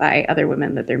attacked by other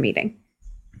women that they're meeting.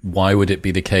 Why would it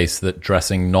be the case that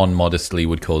dressing non-modestly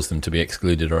would cause them to be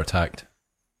excluded or attacked?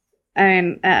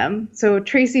 And so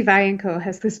Tracy Vianco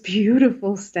has this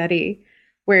beautiful study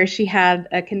where she had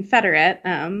a Confederate,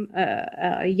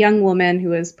 a young woman who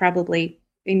was probably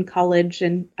in college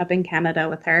and up in Canada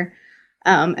with her.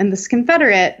 And this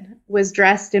Confederate was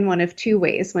dressed in one of two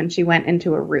ways when she went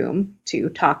into a room to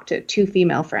talk to two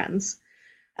female friends.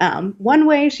 One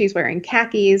way, she's wearing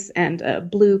khakis and a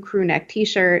blue crew neck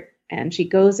t-shirt, and she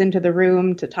goes into the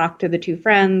room to talk to the two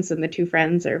friends, and the two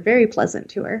friends are very pleasant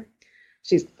to her.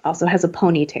 She also has a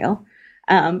ponytail.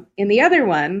 In the other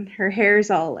one, her hair's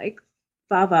all like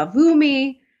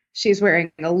va-va-voomie. She's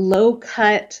wearing a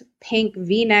low-cut pink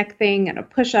V-neck thing and a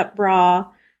push-up bra.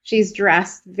 She's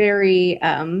dressed very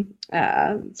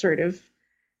sort of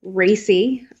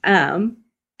racy. And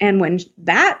when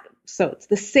so it's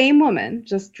the same woman,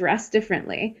 just dressed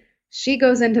differently. She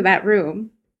goes into that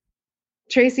room.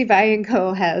 Tracy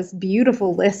Vianco has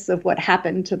beautiful lists of what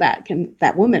happened to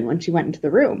that woman when she went into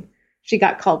the room. She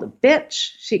got called a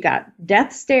bitch. She got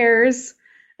death stares.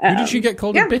 Who did she get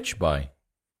called a bitch by?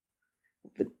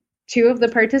 Two of the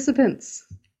participants.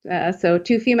 So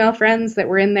two female friends that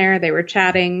were in there, they were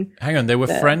chatting. Hang on, they were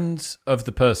friends of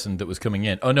the person that was coming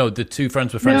in. Oh no, the two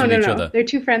friends were friends with each other. They're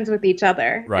two friends with each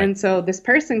other. Right. And so this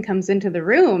person comes into the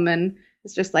room and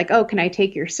it's just like, oh, can I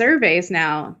take your surveys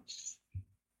now?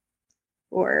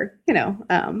 Or,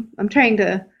 I'm trying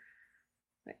to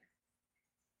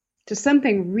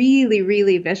something really,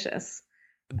 really vicious.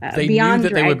 They knew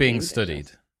that they were being studied.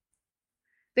 Vicious.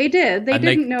 They did. They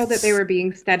didn't know that they were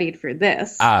being studied for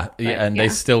this. They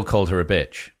still called her a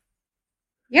bitch.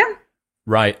 Yeah.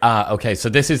 Right. Okay. So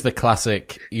this is the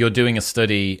classic, you're doing a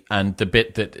study and the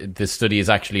bit that the study is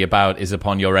actually about is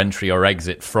upon your entry or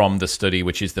exit from the study,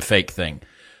 which is the fake thing.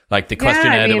 Like the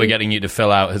questionnaire that we're getting you to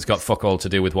fill out has got fuck all to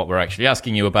do with what we're actually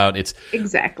asking you about. It's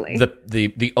exactly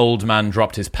the old man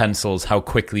dropped his pencils. How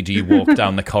quickly do you walk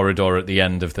down the corridor at the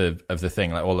end of the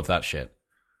thing? Like all of that shit.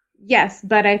 Yes,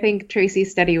 but I think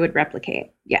Tracy's study would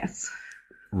replicate. Yes.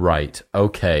 Right.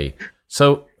 Okay.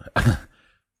 So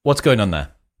what's going on there?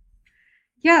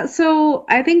 Yeah, so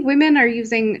I think women are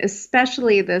using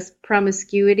especially this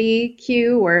promiscuity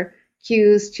cue or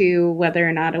cues to whether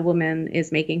or not a woman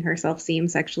is making herself seem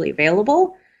sexually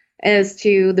available as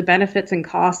to the benefits and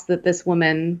costs that this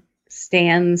woman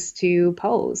stands to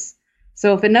pose.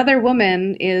 So if another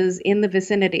woman is in the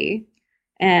vicinity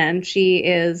and she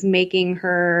is making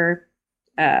her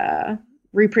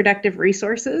reproductive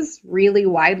resources really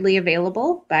widely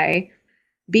available by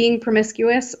being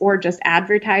promiscuous or just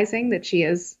advertising that she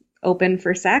is open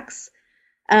for sex,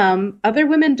 other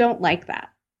women don't like that.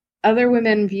 Other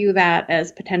women view that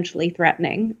as potentially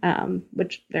threatening,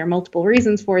 which there are multiple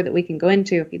reasons for that we can go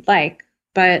into if you'd like.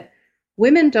 But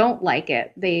women don't like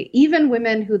it. Even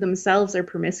women who themselves are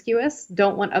promiscuous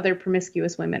don't want other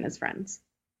promiscuous women as friends.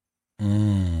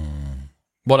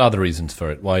 What are the reasons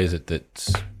for it? Why is it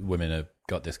that women have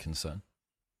got this concern?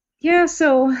 Yeah,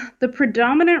 so the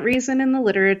predominant reason in the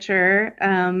literature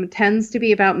tends to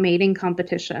be about mating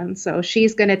competition. So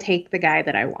she's going to take the guy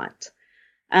that I want,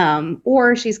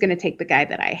 or she's going to take the guy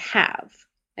that I have.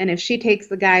 And if she takes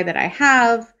the guy that I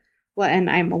have, well, and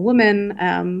I'm a woman,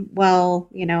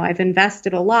 I've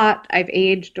invested a lot. I've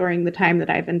aged during the time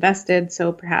that I've invested,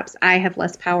 so perhaps I have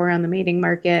less power on the mating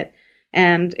market.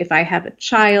 And if I have a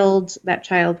child, that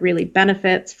child really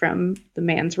benefits from the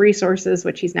man's resources,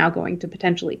 which he's now going to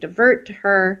potentially divert to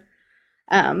her.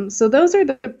 So those are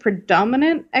the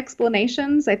predominant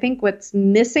explanations. I think what's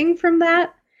missing from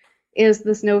that is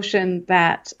this notion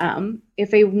that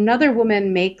if another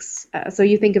woman makes, so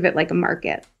you think of it like a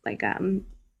market, like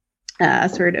a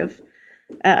sort of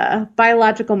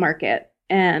biological market.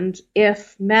 And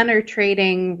if men are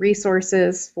trading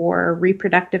resources for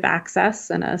reproductive access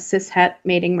in a cishet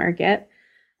mating market,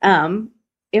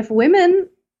 if women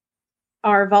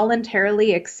are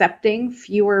voluntarily accepting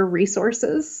fewer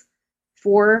resources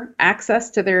for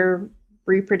access to their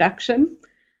reproduction,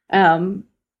 and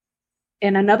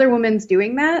another woman's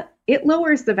doing that, it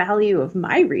lowers the value of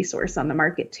my resource on the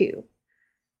market too.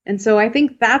 And so I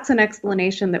think that's an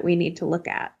explanation that we need to look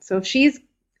at. So if she's,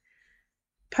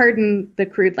 pardon the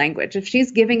crude language, if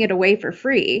she's giving it away for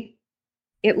free,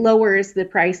 it lowers the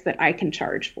price that I can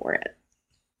charge for it.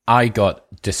 I got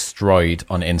destroyed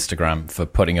on Instagram for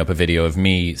putting up a video of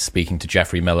me speaking to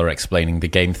Jeffrey Miller explaining the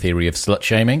game theory of slut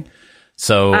shaming.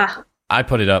 So I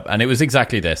put it up and it was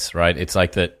exactly this, right? It's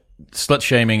like that slut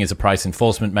shaming is a price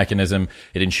enforcement mechanism.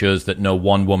 It ensures that no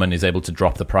one woman is able to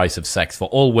drop the price of sex for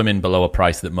all women below a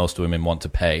price that most women want to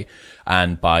pay.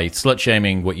 And by slut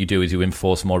shaming, what you do is you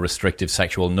enforce more restrictive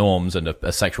sexual norms and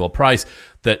a sexual price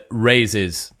that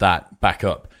raises that back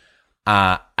up.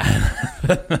 The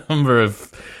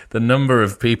number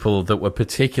of people that were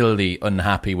particularly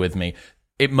unhappy with me,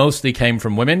 it mostly came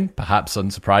from women, perhaps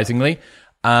unsurprisingly.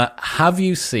 Have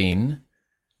you seen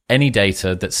any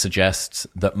data that suggests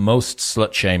that most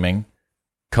slut shaming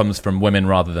comes from women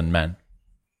rather than men?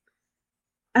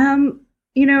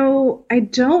 I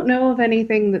don't know of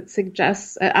anything that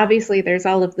suggests, obviously there's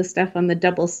all of the stuff on the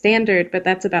double standard, but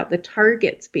that's about the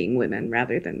targets being women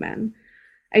rather than men.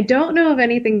 I don't know of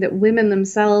anything that women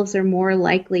themselves are more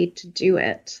likely to do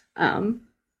it.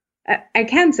 I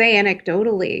can say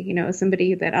anecdotally, as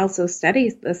somebody that also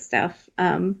studies this stuff,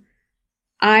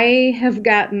 I have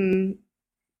gotten,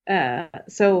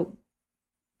 so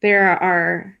there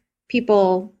are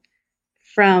people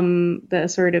from the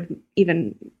sort of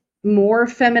even more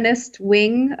feminist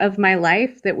wing of my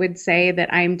life that would say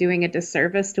that I'm doing a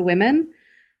disservice to women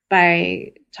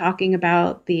by talking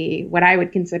about what I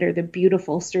would consider the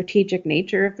beautiful strategic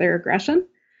nature of their aggression.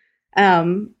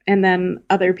 And then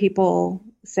other people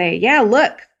say, yeah,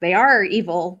 look, they are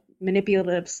evil,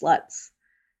 manipulative sluts.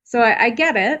 So I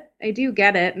get it. I do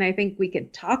get it. And I think we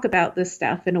could talk about this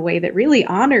stuff in a way that really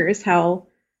honors how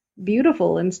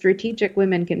beautiful and strategic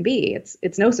women can be.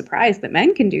 It's no surprise that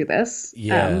men can do this.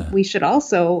 Yeah. We should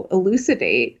also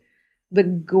elucidate the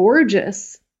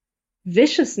gorgeous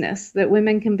viciousness that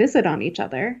women can visit on each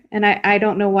other. And I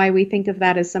don't know why we think of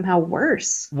that as somehow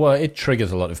worse. Well, it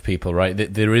triggers a lot of people, right?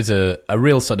 There is a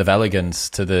real sort of elegance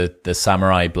to the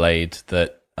samurai blade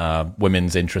that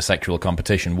women's intrasexual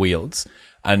competition wields.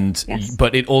 And yes.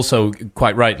 But it also,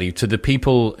 quite rightly, to the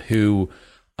people who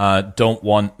don't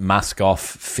want mask-off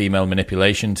female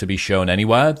manipulation to be shown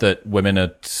anywhere, that women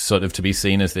are sort of to be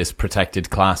seen as this protected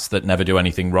class that never do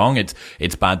anything wrong.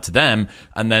 It's bad to them.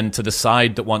 And then to the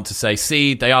side that want to say,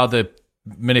 see, they are the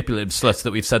manipulative sluts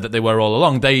that we've said that they were all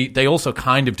along, they also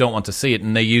kind of don't want to see it,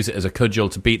 and they use it as a cudgel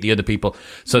to beat the other people.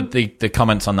 So the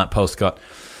comments on that post got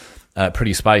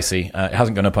pretty spicy. It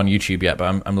hasn't gone up on YouTube yet,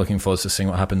 but I'm looking forward to seeing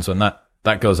what happens when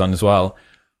that goes on as well.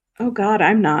 Oh God,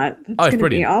 I'm not. That's it's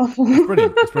brilliant. Be awful. It's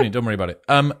brilliant. It's brilliant. Don't worry about it.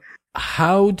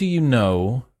 How do you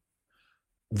know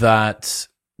that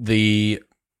the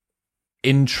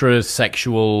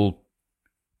intrasexual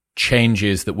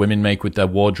changes that women make with their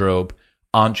wardrobe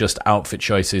aren't just outfit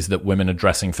choices that women are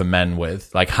dressing for men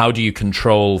with? Like, how do you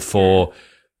control for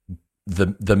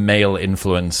the male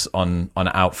influence on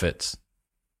outfits?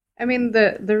 I mean,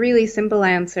 the really simple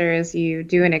answer is you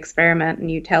do an experiment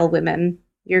and you tell women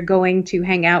you're going to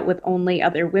hang out with only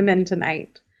other women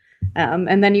tonight.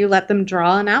 And then you let them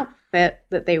draw an outfit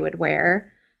that they would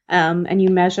wear. And you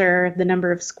measure the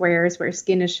number of squares where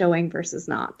skin is showing versus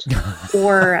not.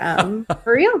 Or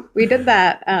for real, we did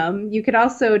that. You could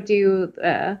also do,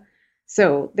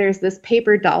 so there's this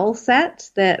paper doll set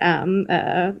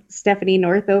that Stephanie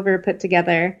Northover put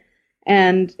together.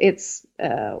 And it's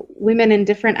women in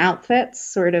different outfits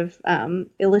sort of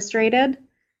illustrated.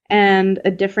 And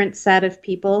a different set of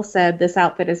people said, this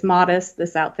outfit is modest,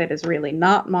 this outfit is really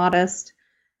not modest.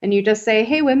 And you just say,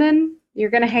 hey, women, you're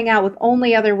going to hang out with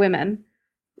only other women.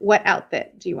 What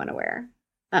outfit do you want to wear?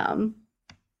 And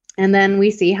then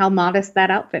we see how modest that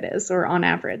outfit is, or on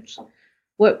average.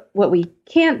 What we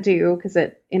can't do, because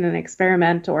in an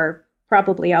experiment or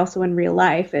probably also in real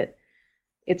life,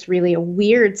 it's really a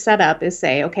weird setup, is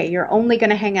say, okay, you're only going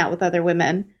to hang out with other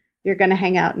women. You're going to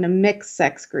hang out in a mixed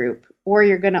sex group, or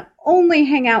you're going to only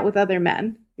hang out with other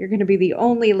men. You're going to be the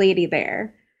only lady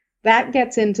there. That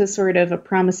gets into sort of a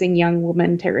promising young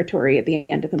woman territory at the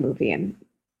end of the movie, and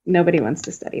nobody wants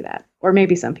to study that. Or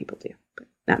maybe some people do, but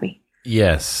not me.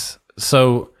 Yes.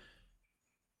 So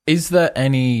is there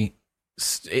any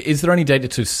data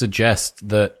to suggest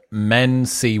that men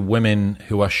see women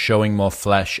who are showing more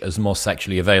flesh as more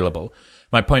sexually available?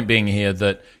 My point being here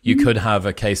that you could have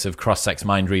a case of cross-sex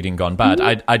mind reading gone bad.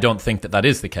 I don't think that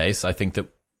is the case. I think that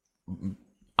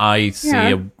I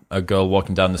see a girl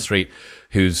walking down the street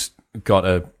who's got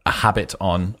a habit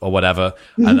on or whatever,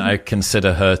 and I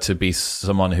consider her to be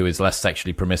someone who is less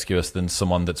sexually promiscuous than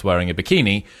someone that's wearing a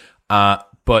bikini.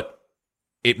 But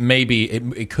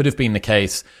it could have been the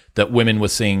case that women were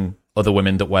seeing other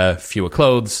women that wear fewer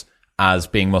clothes as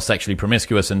being more sexually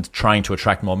promiscuous and trying to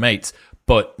attract more mates,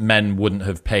 but men wouldn't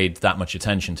have paid that much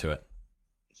attention to it.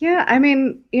 Yeah, I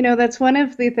mean, that's one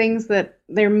of the things that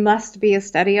there must be a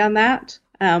study on that.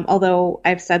 Although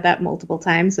I've said that multiple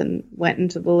times and went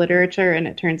into the literature, and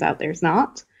it turns out there's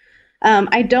not.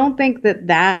 I don't think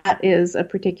that is a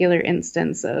particular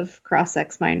instance of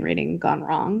cross-sex mind reading gone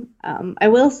wrong. I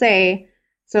will say,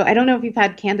 so I don't know if you've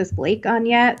had Candace Blake on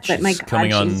yet, but my God,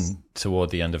 coming on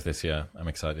toward the end of this year. I'm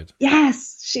excited.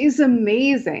 Yes, she's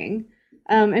amazing.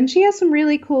 And she has some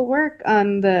really cool work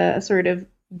on the sort of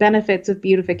benefits of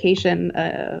beautification,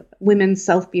 women's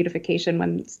self-beautification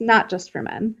when it's not just for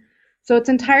men. So it's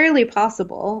entirely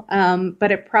possible,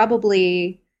 but it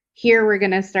probably, here we're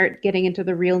going to start getting into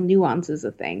the real nuances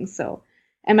of things. So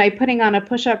am I putting on a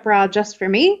push-up bra just for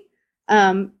me?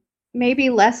 Maybe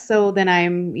less so than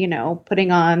I'm,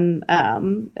 putting on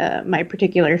my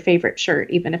particular favorite shirt,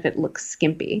 even if it looks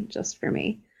skimpy just for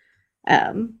me.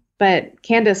 But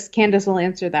Candace will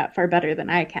answer that far better than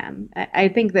I can. I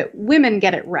think that women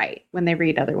get it right when they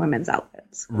read other women's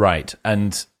outfits. Right.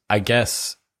 And I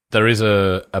guess there is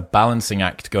a balancing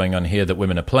act going on here that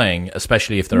women are playing,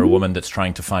 especially if they're a woman that's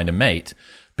trying to find a mate,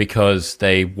 because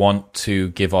they want to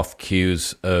give off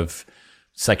cues of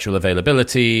sexual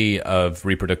availability, of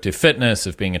reproductive fitness,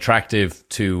 of being attractive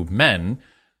to men.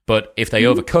 But if they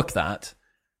overcook that,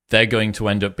 they're going to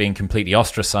end up being completely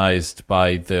ostracized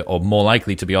or more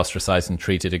likely to be ostracized and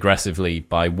treated aggressively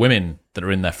by women that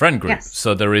are in their friend group. Yes.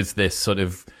 So there is this sort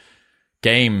of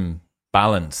game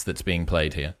balance that's being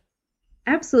played here.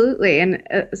 Absolutely. And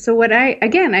so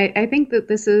I think that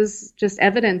this is just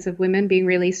evidence of women being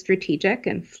really strategic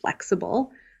and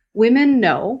flexible. Women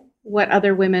know what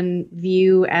other women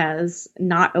view as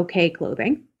not okay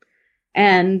clothing.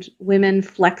 And women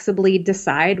flexibly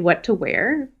decide what to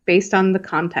wear based on the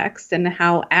context and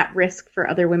how at risk for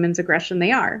other women's aggression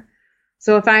they are.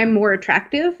 So if I'm more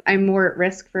attractive, I'm more at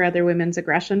risk for other women's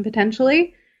aggression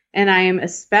potentially. And I am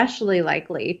especially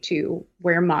likely to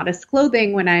wear modest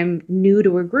clothing when I'm new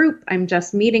to a group. I'm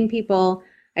just meeting people.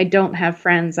 I don't have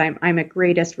friends. I'm at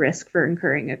greatest risk for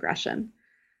incurring aggression.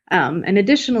 And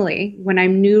additionally, when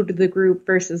I'm new to the group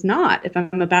versus not, if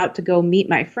I'm about to go meet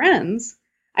my friends,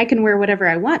 I can wear whatever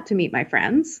I want to meet my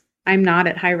friends. I'm not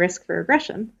at high risk for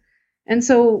aggression. And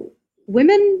so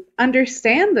women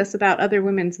understand this about other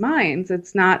women's minds.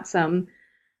 It's not some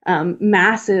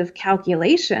massive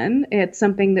calculation. It's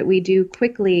something that we do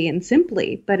quickly and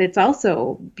simply, but it's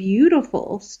also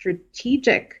beautiful,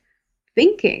 strategic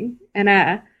thinking. And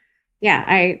I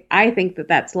think that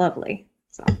that's lovely.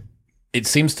 So. It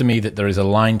seems to me that there is a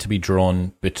line to be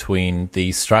drawn between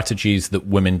the strategies that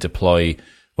women deploy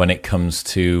when it comes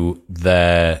to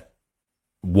their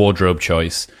wardrobe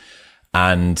choice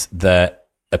and their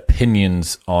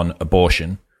opinions on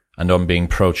abortion and on being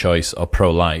pro-choice or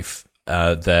pro-life,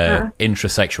 their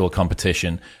intrasexual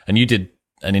competition. And you did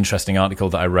an interesting article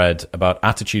that I read about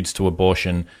attitudes to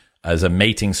abortion as a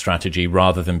mating strategy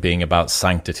rather than being about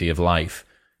sanctity of life.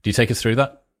 Do you take us through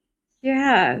that?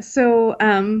 Yeah, so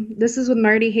this is with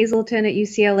Marty Hazelton at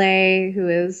UCLA, who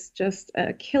is just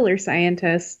a killer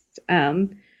scientist.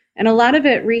 And a lot of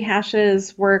it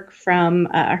rehashes work from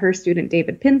her student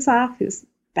David Pinsoff, who's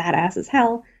badass as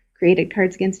hell, created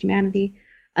Cards Against Humanity,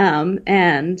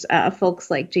 and folks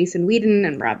like Jason Whedon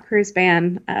and Rob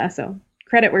Kurzban. So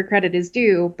credit where credit is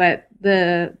due, but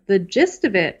the gist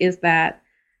of it is that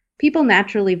people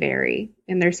naturally vary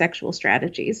in their sexual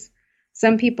strategies.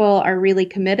 Some people are really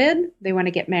committed. They want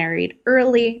to get married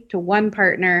early to one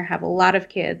partner, have a lot of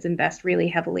kids, invest really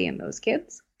heavily in those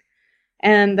kids.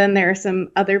 And then there are some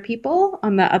other people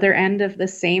on the other end of the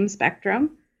same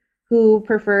spectrum who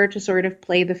prefer to sort of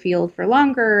play the field for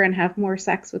longer and have more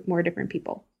sex with more different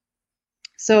people.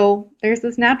 So there's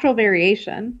this natural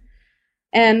variation.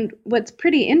 And what's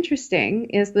pretty interesting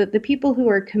is that the people who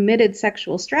are committed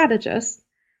sexual strategists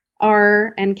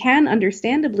are and can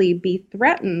understandably be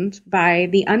threatened by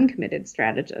the uncommitted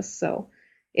strategists. So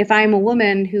if I'm a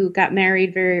woman who got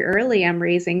married very early, I'm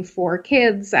raising 4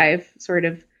 kids, I've sort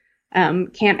of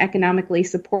can't economically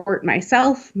support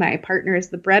myself, my partner is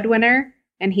the breadwinner,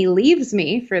 and he leaves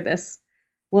me for this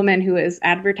woman who is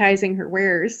advertising her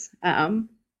wares, I'm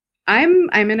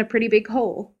in a pretty big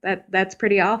hole. That's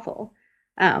pretty awful.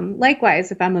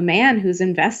 Likewise, if I'm a man who's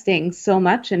investing so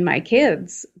much in my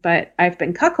kids, but I've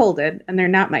been cuckolded and they're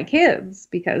not my kids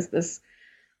because this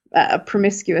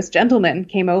promiscuous gentleman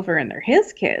came over and they're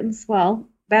his kids, well,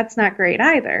 that's not great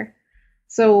either.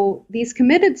 So these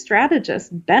committed strategists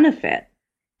benefit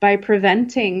by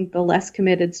preventing the less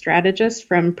committed strategists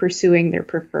from pursuing their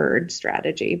preferred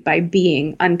strategy by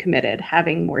being uncommitted,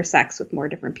 having more sex with more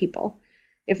different people.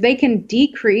 If they can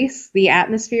decrease the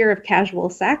atmosphere of casual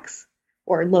sex,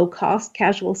 or low-cost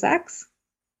casual sex,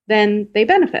 then they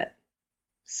benefit.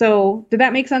 So did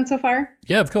that make sense so far?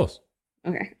 Yeah, of course.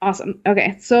 Okay, awesome.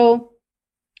 Okay, so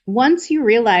once you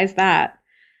realize that,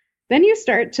 then you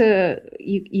start to,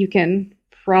 you can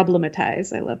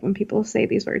problematize. I love when people say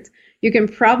these words. You can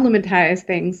problematize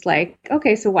things like,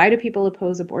 okay, so why do people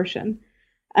oppose abortion?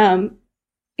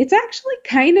 It's actually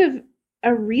kind of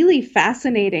a really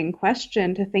fascinating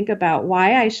question to think about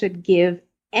why I should give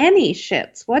any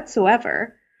shits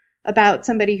whatsoever about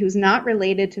somebody who's not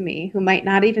related to me, who might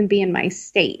not even be in my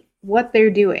state, what they're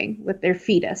doing with their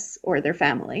fetus or their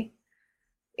family.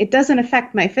 It doesn't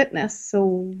affect my fitness,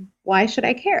 so why should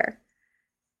I care?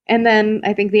 And then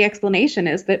I think the explanation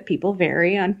is that people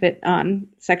vary on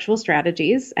sexual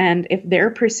strategies, and if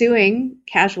they're pursuing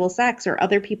casual sex or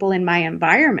other people in my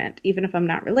environment, even if I'm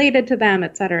not related to them,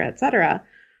 et cetera,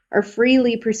 are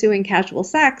freely pursuing casual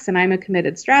sex and I'm a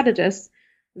committed strategist,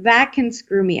 that can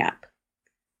screw me up.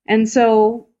 And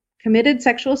so committed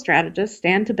sexual strategists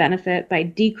stand to benefit by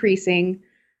decreasing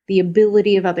the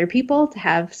ability of other people to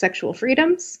have sexual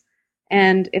freedoms.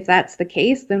 And if that's the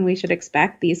case, then we should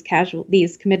expect these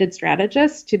committed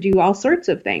strategists to do all sorts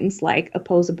of things like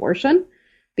oppose abortion,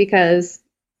 because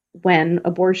when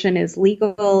abortion is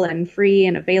legal and free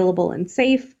and available and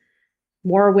safe,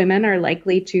 more women are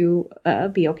likely to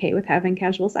be okay with having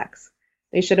casual sex.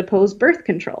 They should oppose birth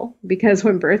control, because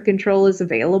when birth control is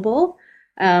available,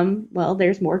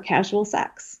 there's more casual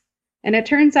sex. And it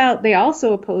turns out they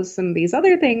also oppose some of these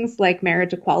other things like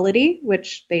marriage equality,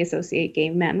 which they associate gay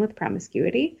men with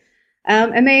promiscuity.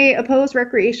 And they oppose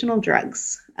recreational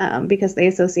drugs because they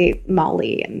associate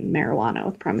Molly and marijuana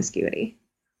with promiscuity.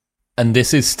 And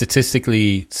this is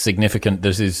statistically significant.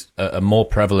 There is a more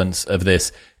prevalence of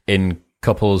this in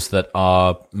couples that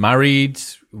are married,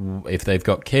 if they've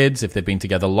got kids, if they've been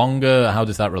together longer. How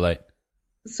does that relate?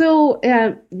 So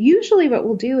usually what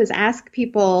we'll do is ask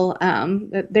people,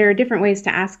 there are different ways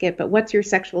to ask it, but what's your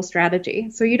sexual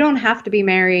strategy? So you don't have to be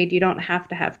married, you don't have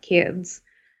to have kids,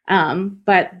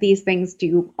 but these things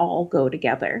do all go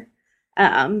together.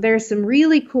 There's some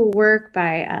really cool work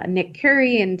by Nick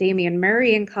Carey and Damian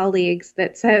Murray and colleagues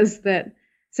that says that,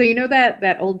 so you know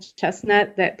that old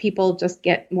chestnut that people just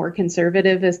get more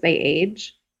conservative as they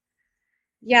age?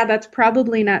 Yeah, that's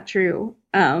probably not true.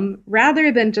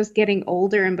 Rather than just getting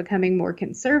older and becoming more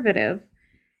conservative,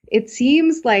 it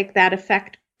seems like that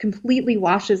effect completely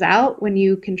washes out when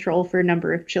you control for a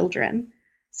number of children.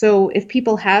 So if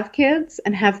people have kids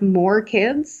and have more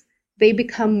kids, they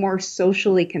become more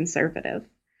socially conservative.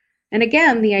 And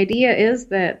again, the idea is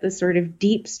that the sort of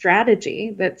deep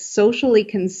strategy that socially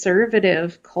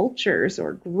conservative cultures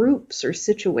or groups or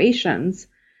situations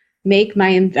make my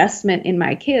investment in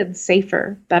my kids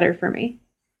safer, better for me.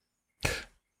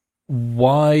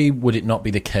 Why would it not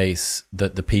be the case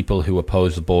that the people who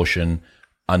oppose abortion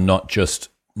are not just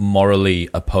morally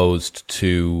opposed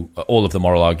to all of the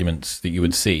moral arguments that you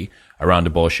would see around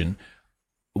abortion?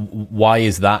 Why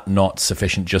is that not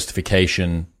sufficient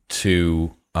justification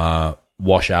to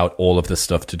wash out all of the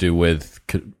stuff to do with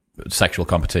sexual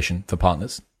competition for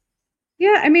partners?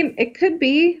 Yeah, I mean, it could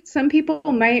be. Some people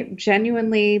might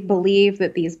genuinely believe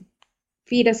that these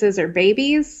fetuses are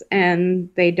babies and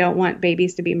they don't want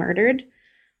babies to be murdered.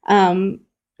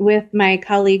 With my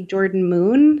colleague Jordan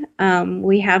Moon,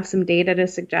 we have some data to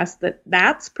suggest that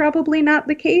that's probably not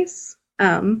the case.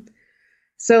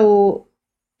 So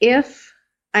if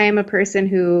I am a person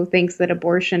who thinks that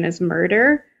abortion is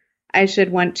murder, I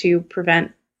should want to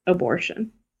prevent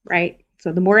abortion, right?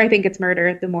 So the more I think it's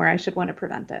murder, the more I should want to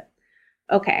prevent it.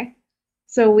 Okay.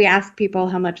 So we asked people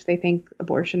how much they think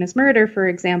abortion is murder, for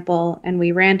example, and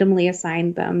we randomly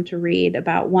assigned them to read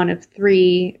about one of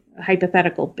three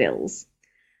hypothetical bills.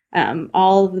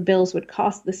 All of the bills would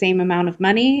cost the same amount of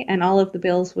money, and all of the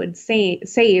bills would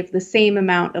save the same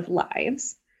amount of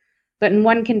lives. But in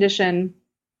one condition,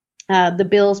 the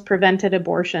bills prevented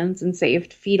abortions and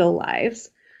saved fetal lives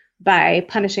by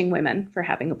punishing women for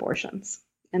having abortions.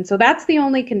 And so that's the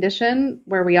only condition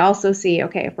where we also see,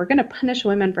 okay, if we're going to punish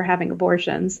women for having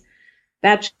abortions,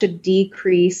 that should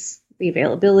decrease the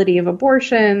availability of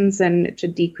abortions and it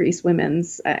should decrease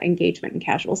women's engagement in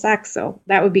casual sex. So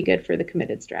that would be good for the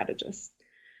committed strategists.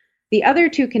 The other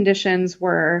two conditions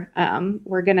were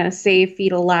we're going to save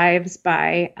fetal lives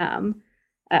by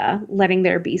letting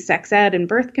there be sex ed and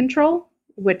birth control,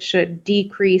 which should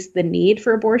decrease the need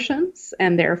for abortions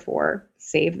and therefore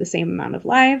save the same amount of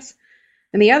lives.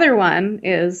 And the other one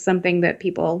is something that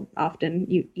people often,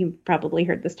 you probably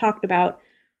heard this talked about.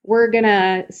 We're going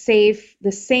to save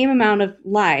the same amount of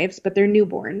lives, but they're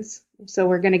newborns. So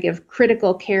we're going to give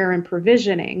critical care and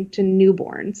provisioning to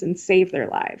newborns and save their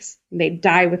lives. They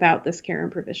die without this care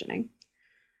and provisioning.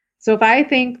 So if I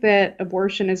think that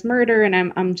abortion is murder and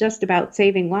I'm just about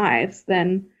saving lives,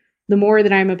 then the more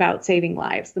that I'm about saving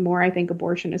lives, the more I think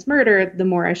abortion is murder, the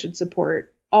more I should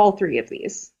support all three of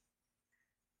these.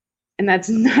 And that's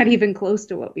not even close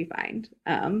to what we find.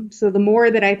 So the more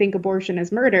that I think abortion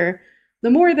is murder, the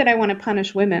more that I want to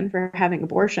punish women for having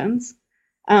abortions.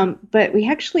 But we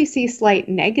actually see slight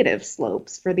negative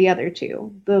slopes for the other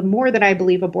two. The more that I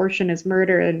believe abortion is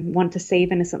murder and want to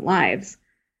save innocent lives,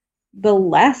 the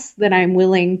less that I'm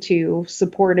willing to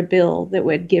support a bill that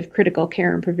would give critical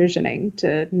care and provisioning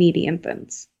to needy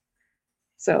infants.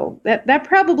 So that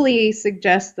probably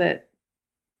suggests that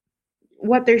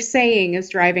what they're saying is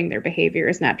driving their behavior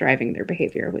is not driving their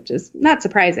behavior, which is not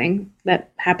surprising.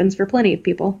 That happens for plenty of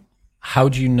people. How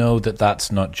do you know that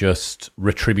that's not just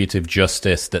retributive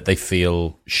justice that they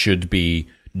feel should be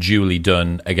duly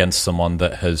done against someone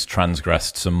that has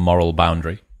transgressed some moral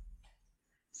boundary?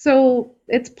 So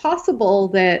it's possible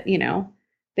that,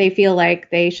 they feel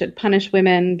like they should punish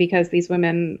women because these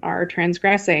women are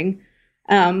transgressing.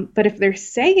 But if they're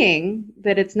saying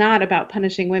that it's not about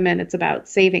punishing women, it's about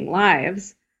saving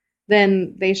lives,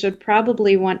 then they should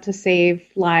probably want to save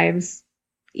lives,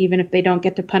 even if they don't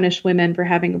get to punish women for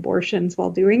having abortions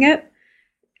while doing it.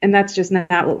 And that's just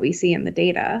not what we see in the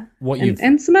data.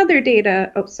 And some other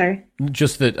data. Oh, sorry.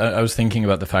 Just that I was thinking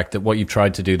about the fact that what you've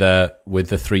tried to do there with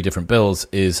the three different bills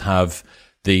is have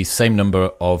the same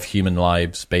number of human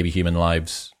lives, baby human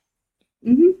lives,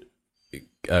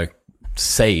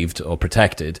 saved or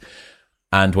protected.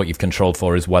 And what you've controlled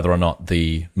for is whether or not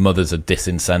the mothers are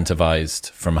disincentivized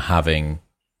from having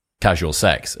casual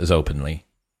sex as openly.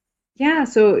 Yeah,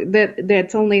 so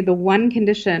that's only the one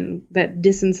condition that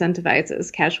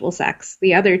disincentivizes casual sex.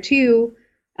 The other two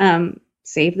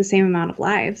save the same amount of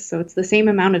lives. So it's the same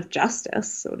amount of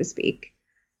justice, so to speak,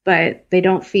 but they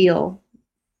don't feel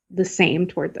the same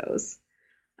toward those.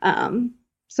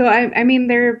 So I mean,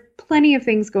 there are plenty of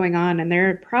things going on, and there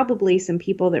are probably some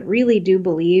people that really do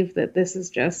believe that this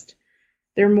is just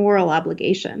their moral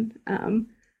obligation.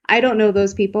 I don't know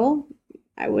those people.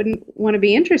 I wouldn't want to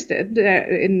be interested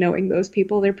in knowing those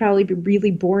people. They're probably be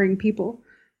really boring people,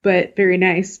 but very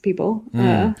nice people.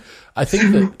 I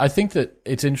think that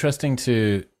it's interesting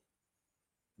to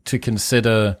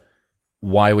consider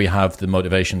why we have the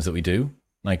motivations that we do.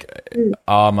 Like,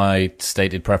 are my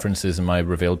stated preferences and my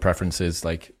revealed preferences,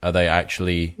 like, are they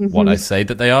actually what I say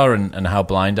that they are, and how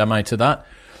blind am I to that?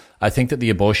 I think that the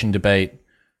abortion debate,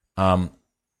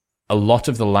 a lot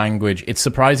of the language, it's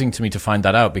surprising to me to find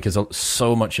that out, because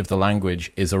so much of the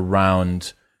language is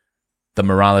around the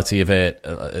morality of it,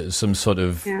 some sort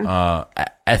of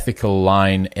ethical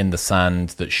line in the sand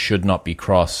that should not be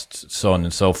crossed, so on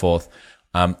and so forth.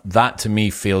 That to me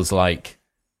feels like,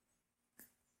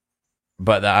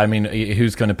 but I mean,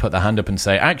 who's going to put their hand up and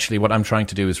say, actually, what I'm trying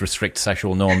to do is restrict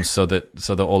sexual norms so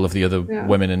that all of the other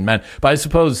women and men. But I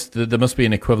suppose there must be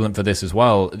an equivalent for this as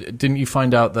well. Didn't you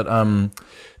find out that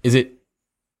is it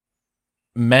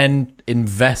men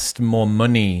invest more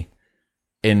money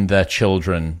in their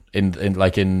children,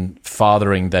 in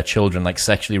fathering their children, like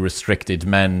sexually restricted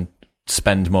men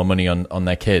spend more money on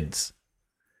their kids?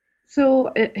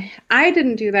 So I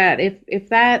didn't do that. If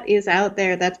that is out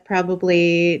there, that's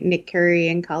probably Nick Curry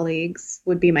and colleagues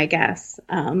would be my guess.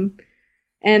 And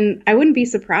I wouldn't be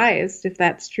surprised if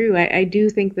that's true. I do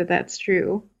think that that's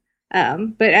true.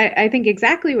 But I think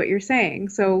exactly what you're saying.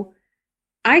 So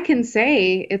I can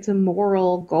say it's a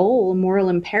moral goal, moral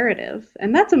imperative.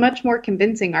 And that's a much more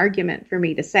convincing argument for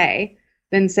me to say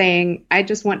than saying, I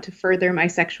just want to further my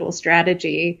sexual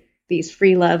strategy, these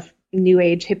free love new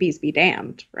age hippies be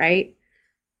damned, right?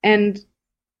 And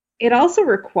it also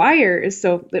requires,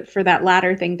 so that for that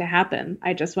latter thing to happen,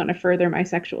 I just want to further my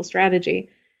sexual strategy,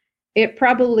 it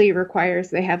probably requires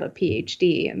they have a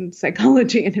PhD in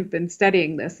psychology and have been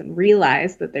studying this and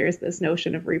realize that there's this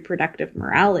notion of reproductive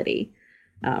morality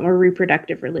or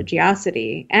reproductive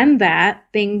religiosity, and that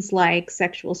things like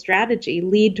sexual strategy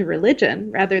lead to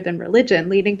religion rather than religion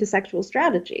leading to sexual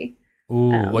strategy.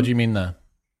 Ooh, what do you mean there?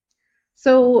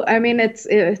 So, I mean, it's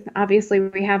obviously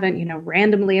we haven't,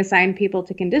 randomly assigned people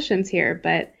to conditions here,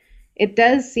 but it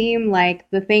does seem like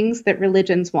the things that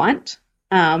religions want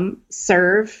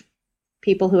serve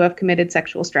people who have committed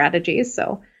sexual strategies.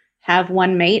 So have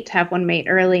one mate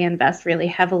early, invest really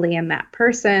heavily in that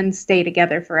person, stay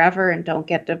together forever and don't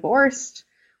get divorced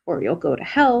or you'll go to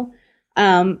hell.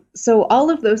 So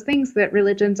all of those things that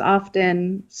religions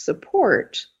often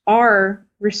support are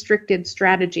restricted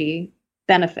strategy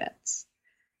benefits.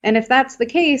 And if that's the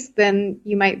case, then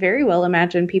you might very well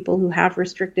imagine people who have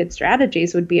restricted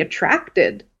strategies would be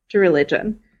attracted to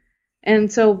religion.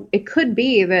 And so it could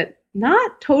be that,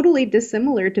 not totally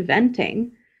dissimilar to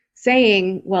venting,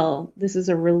 saying, well, this is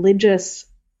a religious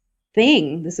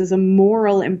thing, this is a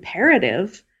moral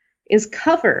imperative, is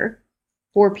cover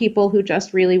for people who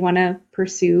just really want to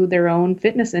pursue their own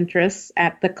fitness interests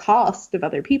at the cost of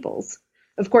other people's.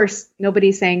 Of course,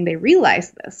 nobody's saying they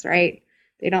realize this, right?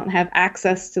 They don't have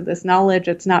access to this knowledge.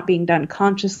 It's not being done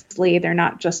consciously. They're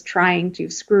not just trying to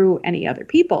screw any other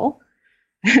people.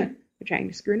 They're trying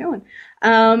to screw no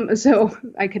one. So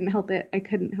I couldn't help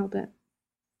it.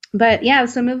 But yeah,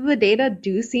 some of the data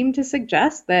do seem to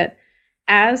suggest that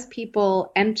as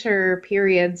people enter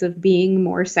periods of being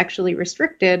more sexually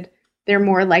restricted, they're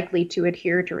more likely to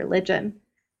adhere to religion.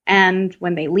 And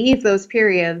when they leave those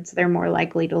periods, they're more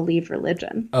likely to leave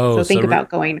religion. So think about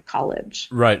going to college.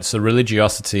 Right. So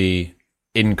religiosity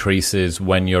increases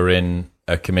when you're in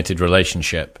a committed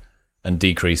relationship and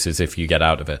decreases if you get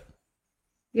out of it.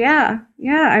 Yeah.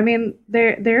 I mean,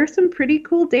 there are some pretty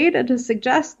cool data to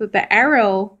suggest that the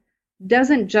arrow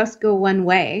doesn't just go one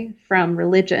way from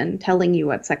religion telling you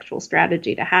what sexual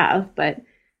strategy to have, but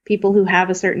people who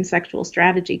have a certain sexual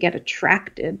strategy get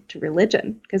attracted to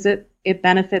religion because it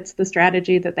benefits the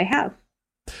strategy that they have.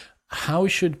 How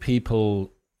should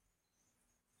people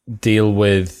deal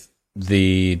with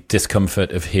the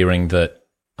discomfort of hearing that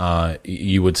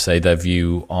you would say their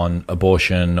view on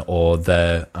abortion or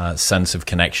their sense of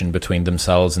connection between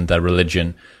themselves and their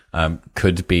religion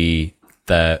could be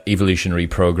their evolutionary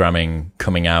programming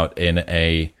coming out in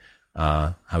a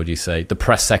how would you say, the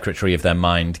press secretary of their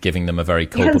mind, giving them a very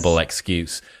culpable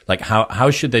excuse? Like, how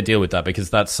should they deal with that? Because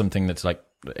that's something that's like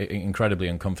incredibly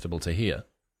uncomfortable to hear.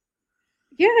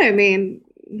 Yeah, I mean,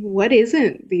 what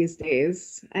isn't these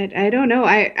days? I don't know.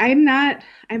 I'm not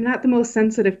the most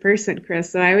sensitive person,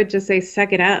 Chris. So I would just say,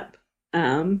 suck it up.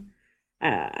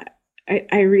 I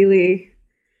really,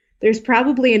 there's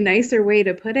probably a nicer way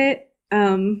to put it.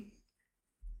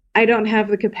 I don't have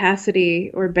the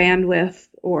capacity or bandwidth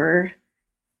or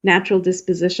natural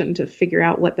disposition to figure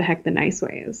out what the heck the nice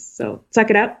way is. So suck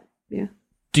it up. Yeah.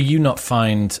 Do you not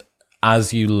find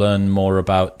as you learn more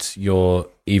about your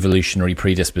evolutionary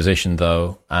predisposition,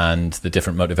 though, and the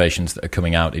different motivations that are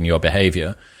coming out in your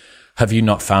behavior, have you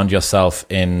not found yourself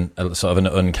in a sort of an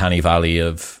uncanny valley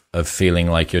of feeling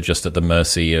like you're just at the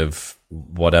mercy of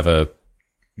whatever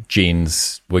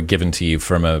genes were given to you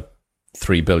from a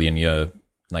 3 billion year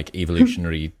like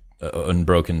evolutionary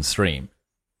unbroken stream?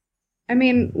 I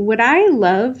mean, would I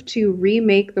love to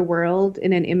remake the world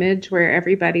in an image where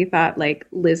everybody thought like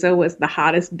Lizzo was the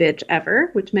hottest bitch ever,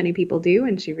 which many people do,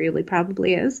 and she really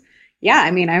probably is? Yeah,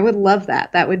 I mean, I would love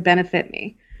that. That would benefit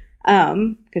me.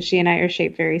 Because she and I are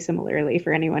shaped very similarly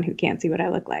for anyone who can't see what I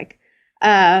look like.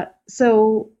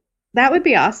 So that would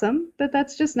be awesome, but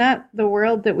that's just not the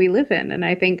world that we live in. And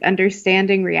I think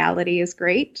understanding reality is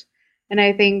great. And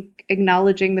I think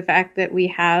acknowledging the fact that we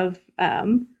have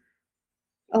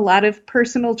a lot of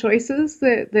personal choices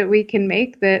that we can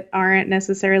make that aren't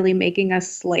necessarily making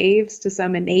us slaves to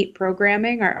some innate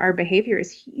programming. Our behavior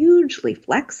is hugely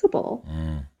flexible.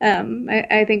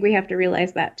 I think we have to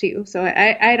realize that too. So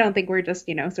I don't think we're just,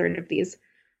 sort of these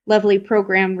lovely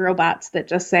programmed robots that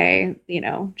just say,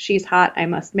 she's hot, I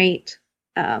must mate.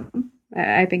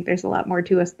 I think there's a lot more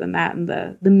to us than that. And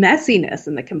the messiness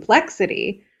and the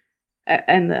complexity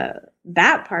and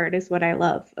that part is what I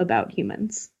love about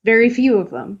humans. Very few of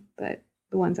them, but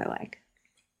the ones I like.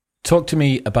 Talk to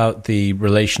me about the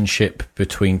relationship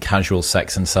between casual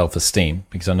sex and self-esteem,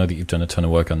 because I know that you've done a ton of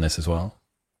work on this as well.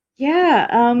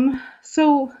 Yeah.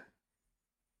 So,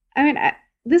 I mean,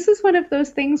 this is one of those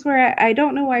things where I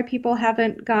don't know why people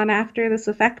haven't gone after this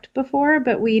effect before,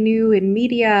 but we knew in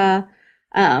media,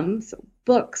 so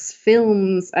books,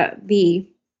 films, have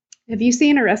you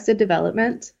seen Arrested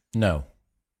Development? No.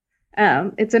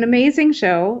 It's an amazing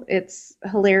show. It's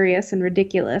hilarious and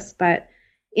ridiculous, but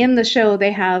in the show,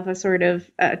 they have a sort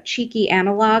of cheeky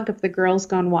analog of the Girls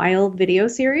Gone Wild video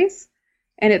series,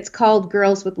 and it's called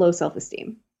Girls with Low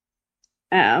Self-Esteem.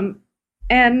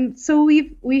 And so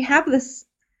we have this,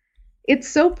 it's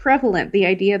so prevalent, the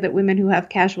idea that women who have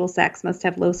casual sex must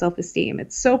have low self-esteem.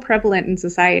 It's so prevalent in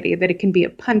society that it can be a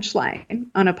punchline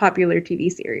on a popular TV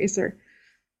series, or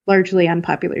largely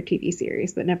unpopular TV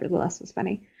series, but nevertheless was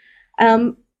funny.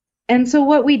 And so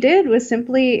what we did was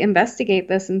simply investigate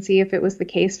this and see if it was the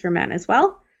case for men as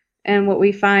well. And what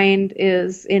we find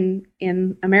is in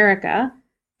America,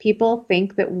 people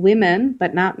think that women,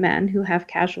 but not men, who have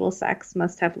casual sex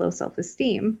must have low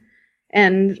self-esteem.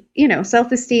 And,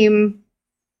 self-esteem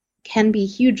can be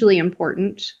hugely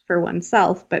important for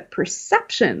oneself, but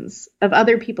perceptions of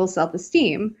other people's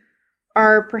self-esteem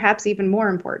are perhaps even more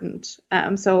important.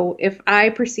 So if I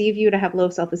perceive you to have low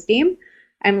self-esteem,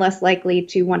 I'm less likely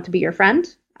to want to be your friend.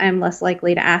 I'm less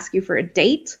likely to ask you for a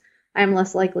date. I'm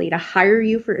less likely to hire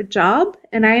you for a job.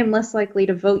 And I am less likely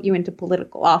to vote you into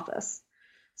political office.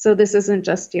 So this isn't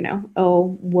just,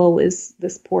 oh, woe is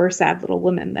this poor, sad little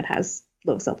woman that has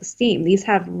low self-esteem. These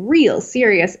have real,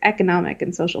 serious economic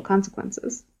and social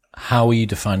consequences. How are you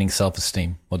defining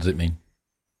self-esteem? What does it mean?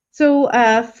 So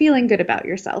feeling good about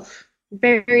yourself.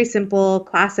 Very simple,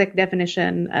 classic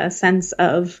definition, a sense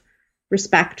of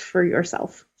respect for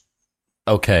yourself.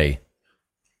 Okay.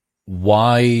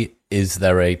 Why is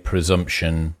there a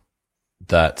presumption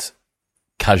that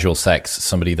casual sex,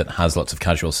 somebody that has lots of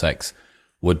casual sex,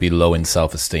 would be low in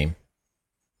self-esteem?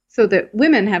 So that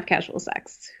women have casual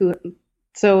sex.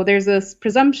 So there's this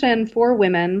presumption for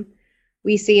women.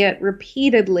 We see it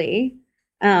repeatedly.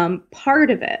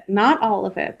 Part of it, not all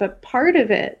of it, but part of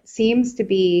it seems to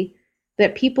be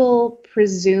that people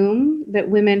presume that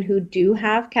women who do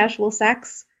have casual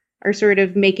sex are sort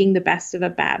of making the best of a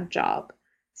bad job.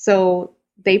 So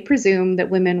they presume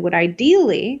that women would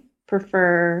ideally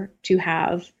prefer to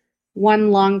have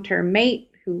one long-term mate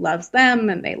who loves them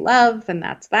and they love, and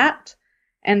that's that.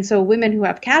 And so women who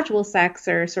have casual sex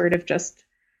are sort of just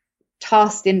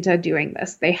tossed into doing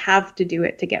this. They have to do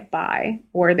it to get by,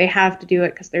 or they have to do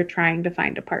it because they're trying to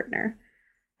find a partner.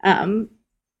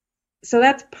 So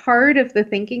that's part of the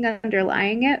thinking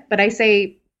underlying it. But I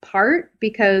say part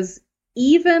because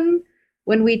even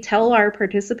when we tell our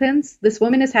participants, this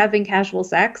woman is having casual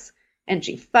sex and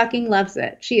she fucking loves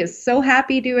it. She is so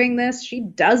happy doing this. She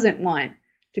doesn't want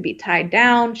to be tied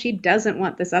down. She doesn't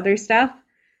want this other stuff.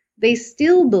 They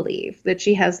still believe that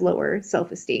she has lower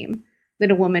self-esteem than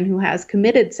a woman who has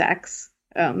committed sex,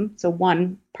 so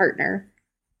one partner,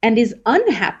 and is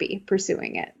unhappy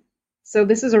pursuing it. So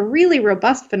this is a really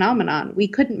robust phenomenon. We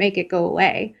couldn't make it go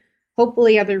away.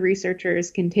 Hopefully other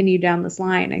researchers continue down this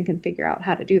line and can figure out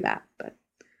how to do that. But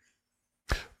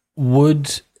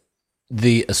would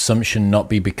the assumption not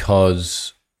be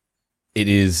because it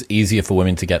is easier for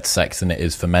women to get sex than it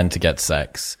is for men to get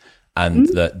sex, and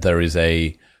that there is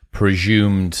a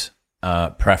presumed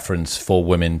preference for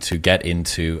women to get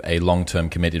into a long-term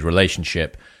committed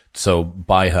relationship. So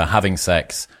by her having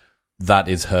sex, that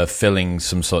is her filling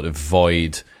some sort of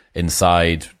void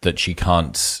inside that she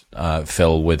can't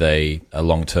fill with a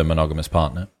long-term monogamous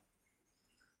partner.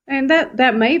 And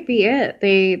that might be it.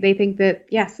 They think that,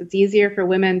 yes, it's easier for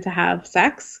women to have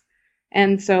sex.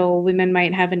 And so women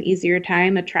might have an easier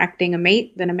time attracting a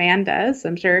mate than a man does.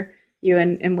 I'm sure you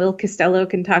and Will Costello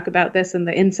can talk about this in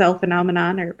the incel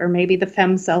phenomenon or maybe the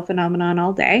femcel phenomenon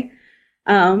all day.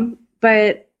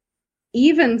 But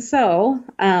even so,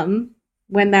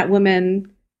 when that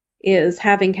woman is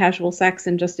having casual sex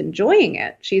and just enjoying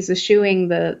it, she's eschewing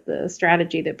the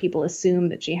strategy that people assume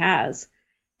that she has.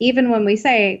 Even when we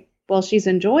say, well, she's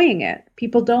enjoying it,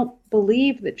 people don't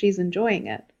believe that she's enjoying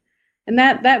it. And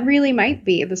that really might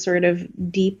be the sort of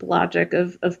deep logic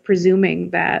of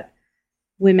presuming that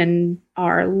women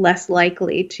are less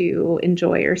likely to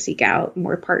enjoy or seek out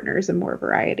more partners and more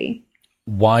variety.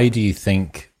 Why do you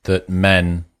think that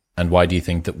men, and why do you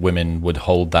think that women would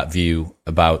hold that view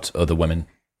about other women?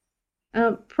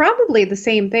 Probably the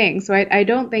same thing. So I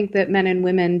don't think that men and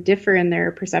women differ in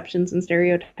their perceptions and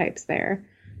stereotypes there.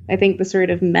 I think the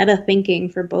sort of meta thinking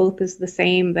for both is the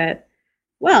same, that,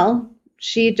 well,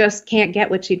 she just can't get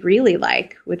what she'd really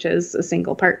like, which is a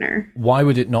single partner. Why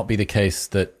would it not be the case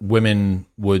that women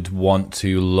would want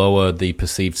to lower the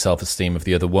perceived self-esteem of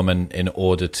the other woman in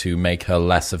order to make her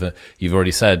less of a, you've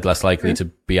already said, less likely to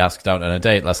be asked out on a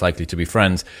date, less likely to be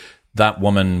friends? That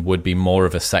woman would be more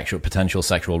of a potential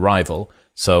sexual rival.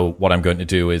 So what I'm going to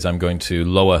do is I'm going to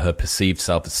lower her perceived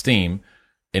self-esteem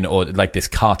in order, like this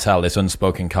cartel, this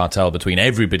unspoken cartel between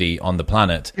everybody on the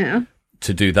planet,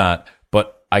 to do that.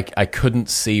 But I couldn't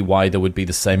see why there would be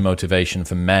the same motivation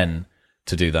for men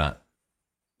to do that.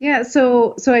 Yeah,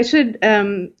 so I should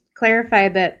clarify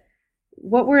that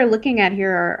what we're looking at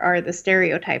here are the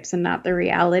stereotypes and not the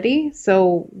reality.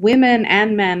 So women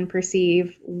and men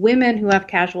perceive women who have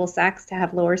casual sex to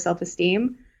have lower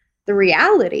self-esteem. The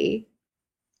reality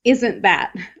isn't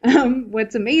that.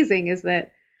 What's amazing is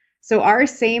that, so our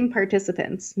same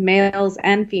participants, males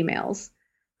and females,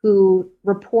 who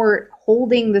report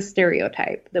holding the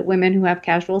stereotype that women who have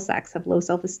casual sex have low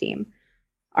self-esteem,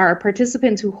 are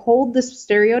participants who hold this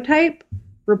stereotype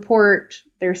report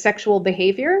their sexual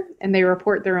behavior and they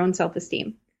report their own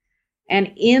self-esteem.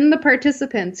 And in the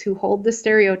participants who hold the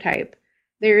stereotype,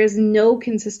 there is no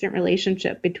consistent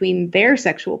relationship between their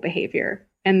sexual behavior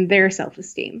and their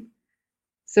self-esteem.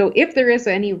 So if there is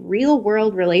any real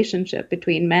world relationship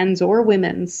between men's or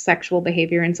women's sexual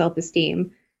behavior and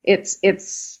self-esteem,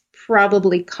 it's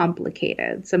probably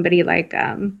complicated. Somebody like,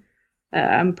 I'm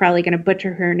probably going to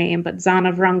butcher her name, but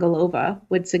Zana Vrangalova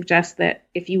would suggest that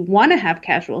if you want to have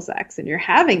casual sex and you're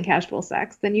having casual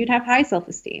sex, then you'd have high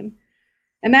self-esteem.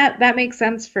 And that makes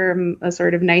sense from a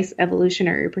sort of nice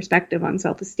evolutionary perspective on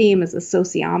self-esteem as a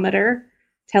sociometer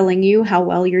telling you how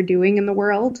well you're doing in the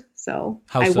world. So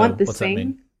I want this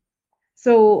thing.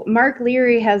 So Mark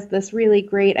Leary has this really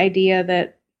great idea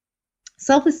that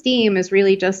self-esteem is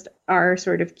really just our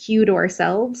sort of cue to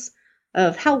ourselves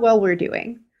of how well we're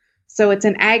doing. So it's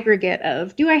an aggregate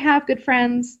of, do I have good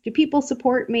friends? Do people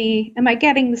support me? Am I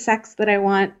getting the sex that I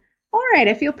want? All right,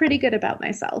 I feel pretty good about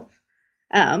myself.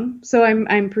 So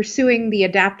I'm pursuing the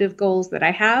adaptive goals that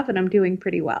I have, and I'm doing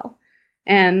pretty well.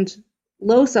 And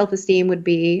low self-esteem would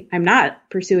be, I'm not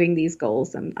pursuing these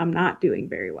goals, and I'm not doing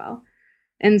very well.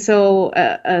 And so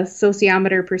a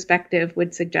sociometer perspective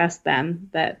would suggest then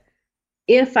that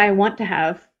if I want to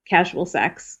have casual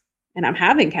sex and I'm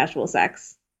having casual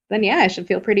sex, then yeah, I should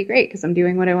feel pretty great because I'm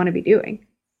doing what I want to be doing.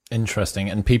 Interesting.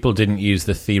 And people didn't use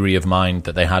the theory of mind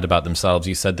that they had about themselves.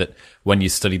 You said that when you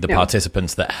studied the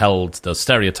participants that held those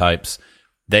stereotypes,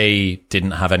 they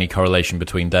didn't have any correlation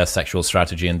between their sexual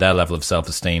strategy and their level of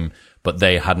self-esteem, but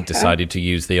they hadn't decided to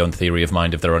use their own theory of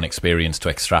mind of their own experience to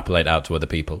extrapolate out to other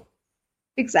people.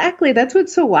 Exactly. That's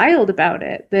what's so wild about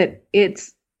it, that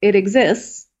it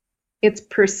exists, it's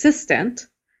persistent,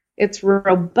 it's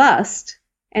robust,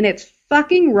 and it's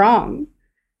fucking wrong.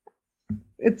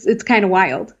 It's kind of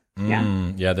wild.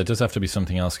 Yeah, there does have to be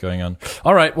something else going on.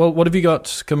 All right, well, what have you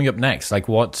got coming up next? Like,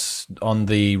 what's on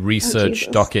the research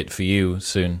docket for you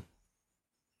soon?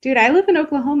 Dude, I live in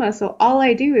Oklahoma, so all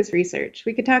I do is research.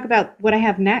 We could talk about what I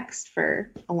have next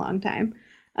for a long time.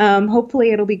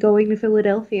 Hopefully it'll be going to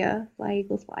Philadelphia. Fly,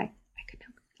 Eagles, fly.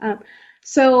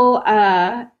 So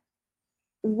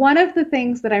one of the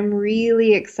things that I'm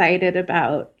really excited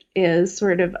about is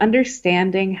sort of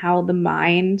understanding how the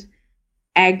mind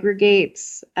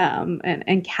aggregates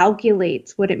and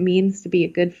calculates what it means to be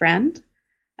a good friend.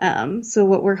 So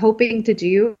what we're hoping to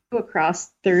do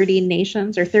across 30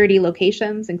 nations or 30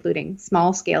 locations, including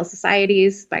small scale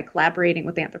societies by collaborating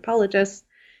with anthropologists,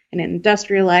 and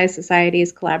industrialized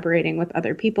societies collaborating with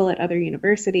other people at other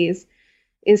universities,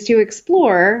 is to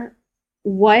explore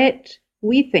what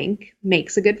we think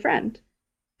makes a good friend.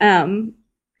 And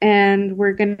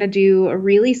we're going to do a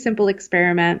really simple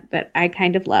experiment that I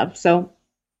kind of love. So,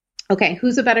 okay,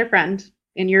 who's a better friend,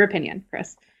 in your opinion,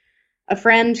 Chris? A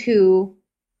friend who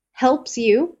helps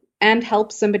you and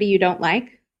helps somebody you don't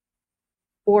like,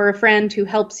 or a friend who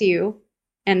helps you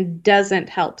and doesn't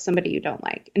help somebody you don't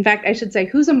like? In fact, I should say,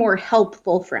 who's a more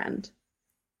helpful friend?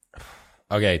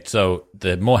 Okay, so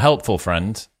the more helpful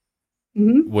friend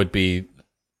would be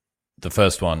the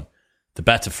first one. The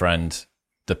better friend,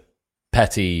 the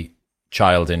petty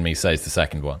child in me, says the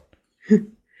second one.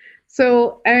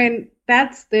 So, I mean,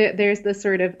 there's this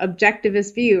sort of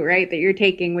objectivist view, right, that you're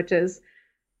taking, which is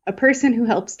a person who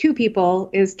helps two people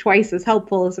is twice as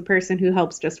helpful as a person who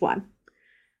helps just one.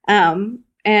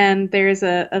 And there's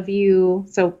a view,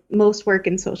 so most work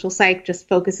in social psych just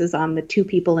focuses on the two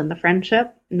people in the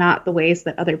friendship, not the ways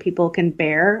that other people can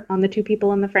bear on the two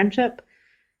people in the friendship.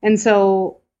 And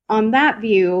so on that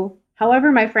view,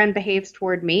 however my friend behaves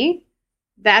toward me,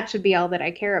 that should be all that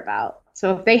I care about.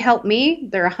 So if they help me,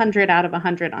 they're 100 out of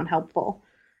 100 on helpful.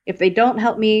 If they don't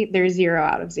help me, they're 0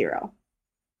 out of 0.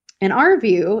 And our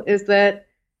view is that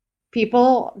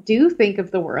people do think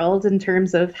of the world in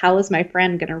terms of how is my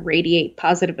friend going to radiate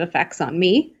positive effects on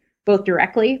me, both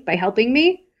directly by helping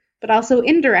me, but also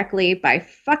indirectly by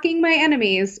fucking my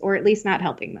enemies, or at least not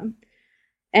helping them.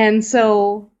 And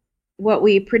so what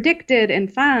we predicted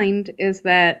and find is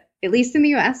that, at least in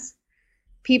the US,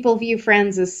 people view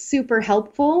friends as super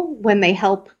helpful when they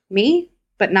help me,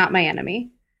 but not my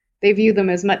enemy. They view them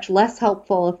as much less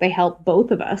helpful if they help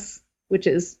both of us, which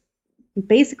is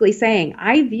basically saying,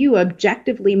 I view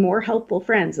objectively more helpful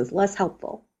friends as less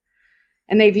helpful.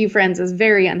 And they view friends as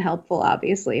very unhelpful,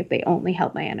 obviously, if they only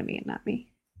help my enemy and not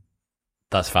me.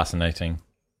 That's fascinating.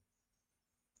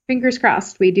 Fingers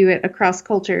crossed we do it across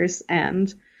cultures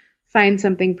and find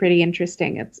something pretty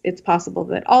interesting. It's possible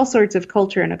that all sorts of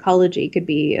culture and ecology could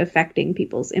be affecting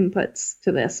people's inputs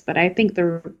to this, but I think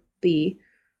the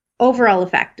overall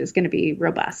effect is going to be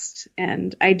robust.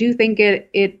 And I do think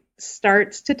it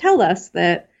starts to tell us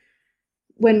that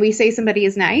when we say somebody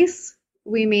is nice,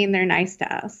 we mean they're nice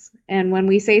to us. And when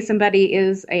we say somebody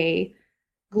is a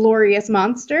glorious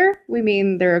monster, we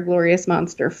mean they're a glorious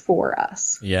monster for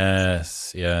us.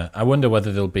 Yes, yeah. I wonder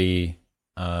whether there'll be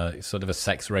sort of a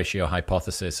sex ratio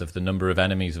hypothesis of the number of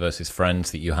enemies versus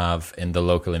friends that you have in the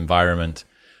local environment.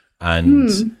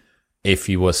 And if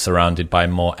you were surrounded by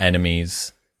more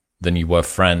enemies than you were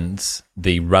friends,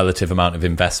 the relative amount of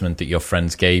investment that your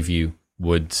friends gave you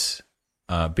would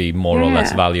be more or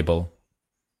less valuable.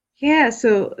 Yeah,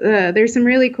 so there's some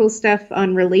really cool stuff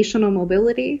on relational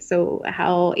mobility. So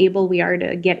how able we are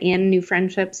to get in new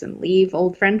friendships and leave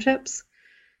old friendships.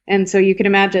 And so you can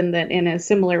imagine that in a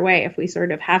similar way, if we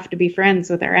sort of have to be friends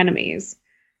with our enemies,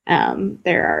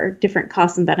 there are different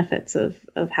costs and benefits of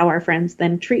how our friends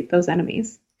then treat those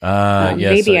enemies.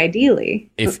 Maybe so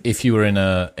ideally. If you were in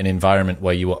an environment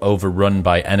where you were overrun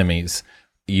by enemies,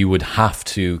 you would have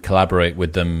to collaborate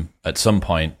with them at some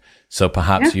point. So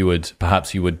perhaps you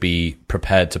would be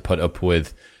prepared to put up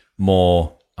with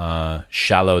more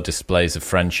shallow displays of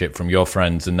friendship from your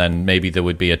friends, and then maybe there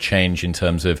would be a change in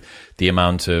terms of the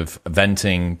amount of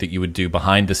venting that you would do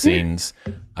behind the scenes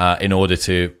in order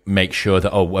to make sure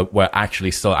that, we're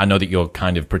actually still, I know that you're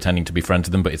kind of pretending to be friends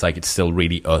with them, but it's like it's still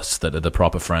really us that are the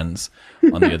proper friends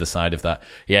on the other side of that.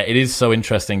 Yeah, it is so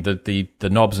interesting that the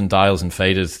knobs and dials and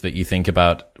faders that you think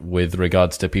about with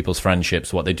regards to people's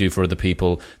friendships, what they do for other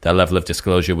people, their level of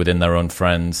disclosure within their own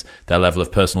friends, their level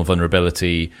of personal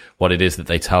vulnerability, what it is that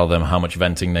they tell them, how much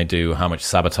venting they do, how much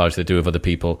sabotage they do of other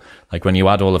people. Like when you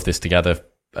add all of this together,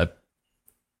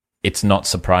 it's not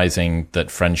surprising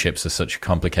that friendships are such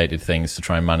complicated things to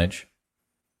try and manage.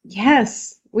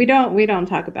 Yes, we don't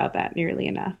talk about that nearly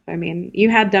enough. I mean, you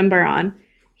had Dunbar on.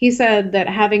 He said that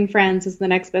having friends is the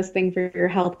next best thing for your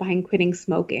health behind quitting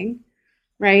smoking,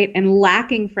 right? And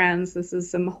lacking friends, this is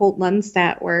some Holt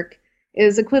Lundstad work,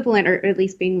 is equivalent, or at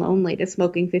least being lonely, to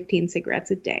smoking 15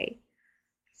 cigarettes a day.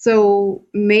 So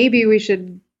maybe we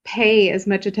should pay as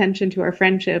much attention to our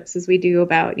friendships as we do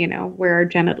about, where our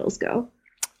genitals go.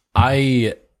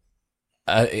 I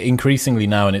increasingly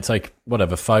now, and it's like,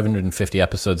 550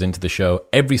 episodes into the show,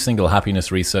 every single happiness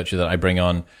researcher that I bring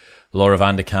on, Laura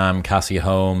Vanderkam, Cassie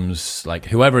Holmes, like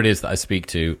whoever it is that I speak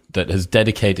to that has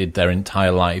dedicated their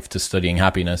entire life to studying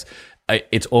happiness,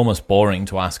 it's almost boring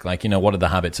to ask, like, what are the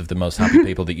habits of the most happy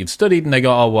people that you've studied? And they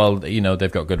go, oh, well,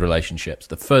 they've got good relationships.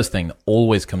 The first thing that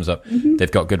always comes up, they've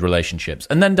got good relationships.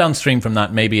 And then downstream from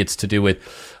that, maybe it's to do with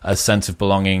a sense of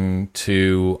belonging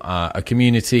to a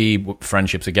community,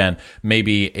 friendships again.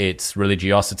 Maybe it's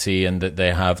religiosity and that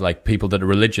they have, like, people that are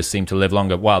religious seem to live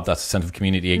longer. Wow, that's a sense of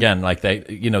community again. Like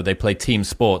they play team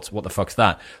sports. What the fuck's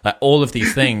that? Like all of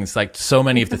these things, like so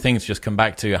many of the things just come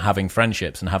back to having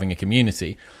friendships and having a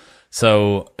community.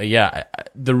 So, yeah,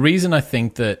 the reason I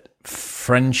think that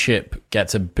friendship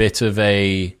gets a bit of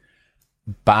a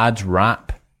bad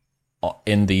rap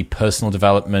in the personal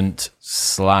development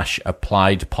 /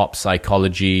 applied pop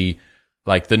psychology,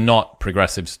 like the not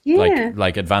progressive,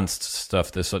 like advanced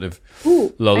stuff, the sort of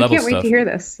low level stuff. I can't wait to hear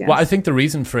this. Yes. Well, I think the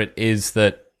reason for it is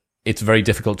that it's very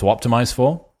difficult to optimize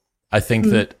for. I think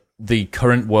that the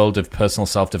current world of personal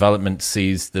self-development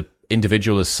sees the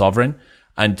individual as sovereign.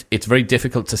 And it's very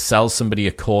difficult to sell somebody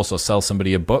a course or sell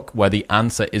somebody a book where the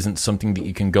answer isn't something that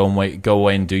you can go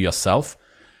away and do yourself.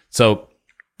 So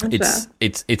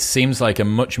it seems like a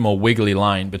much more wiggly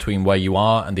line between where you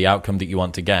are and the outcome that you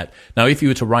want to get. Now, if you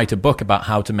were to write a book about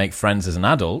how to make friends as an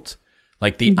adult,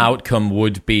 like the outcome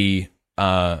would be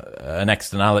an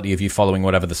externality of you following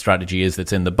whatever the strategy is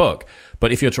that's in the book.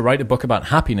 But if you're to write a book about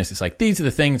happiness, it's like, these are the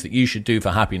things that you should do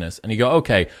for happiness. And you go,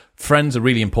 okay, friends are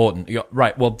really important. You go,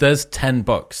 right, well, there's 10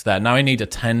 books there. Now I need a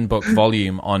 10-book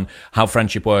volume on how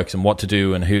friendship works and what to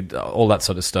do and who, all that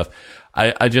sort of stuff.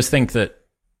 I just think that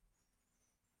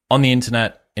on the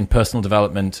internet, in personal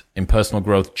development, in personal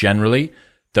growth generally,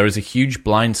 there is a huge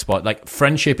blind spot. Like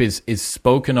friendship is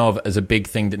spoken of as a big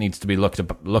thing that needs to be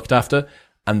looked after,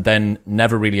 and then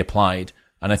never really applied.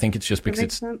 And I think it's just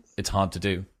because it's hard to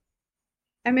do.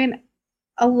 I mean,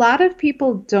 a lot of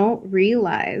people don't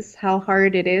realize how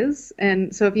hard it is.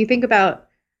 And so if you think about,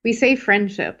 we say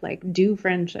friendship, like do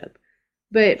friendship,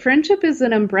 but friendship is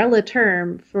an umbrella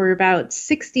term for about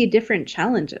 60 different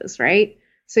challenges, right?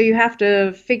 So you have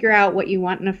to figure out what you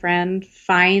want in a friend,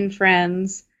 find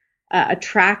friends,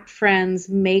 attract friends,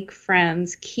 make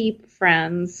friends, keep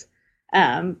friends,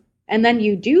 and then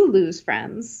you do lose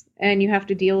friends and you have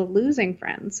to deal with losing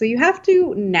friends. So you have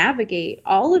to navigate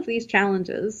all of these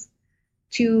challenges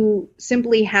to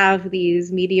simply have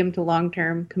these medium to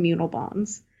long-term communal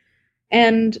bonds.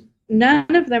 And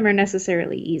none of them are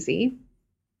necessarily easy.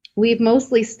 We've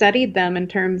mostly studied them in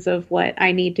terms of what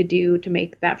I need to do to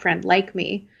make that friend like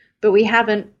me, but we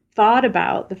haven't thought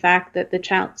about the fact that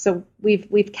so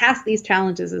we've cast these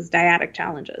challenges as dyadic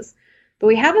challenges, but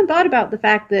we haven't thought about the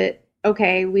fact that,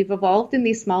 okay, we've evolved in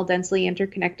these small, densely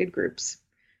interconnected groups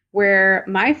where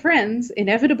my friends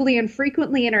inevitably and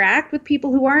frequently interact with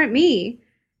people who aren't me.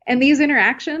 And these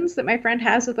interactions that my friend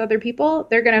has with other people,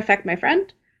 they're going to affect my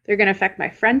friend, they're going to affect my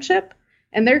friendship,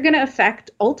 and they're going to affect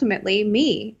ultimately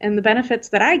me and the benefits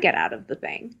that I get out of the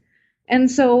thing. And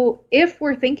so if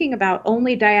we're thinking about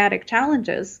only dyadic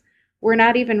challenges, we're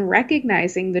not even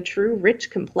recognizing the true rich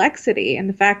complexity and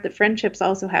the fact that friendships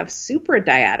also have super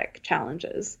dyadic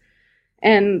challenges.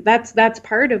 And that's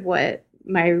part of what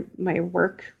my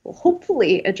work will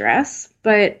hopefully address,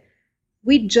 but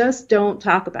we just don't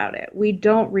talk about it. We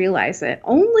don't realize it.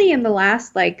 Only in the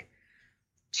last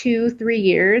 2-3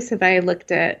 years have I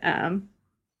looked at,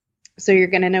 so you're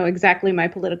going to know exactly my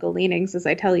political leanings as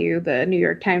I tell you the New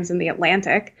York Times and the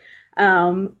Atlantic.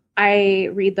 I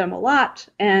read them a lot,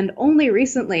 and only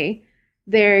recently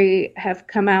they have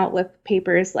come out with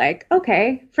papers like,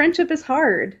 okay, friendship is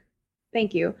hard.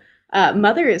 Thank you.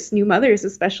 New mothers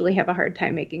especially have a hard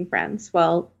time making friends.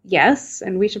 Well, yes,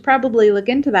 and we should probably look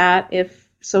into that if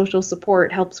social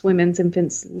support helps women's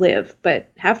infants live, but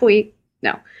have we?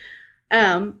 No.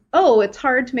 It's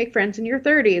hard to make friends in your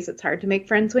 30s. It's hard to make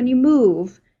friends when you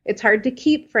move. It's hard to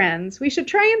keep friends. We should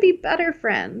try and be better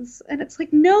friends. And it's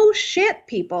like, no shit,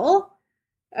 people.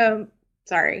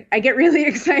 Sorry, I get really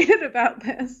excited about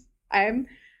this. I'm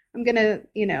gonna,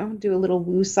 do a little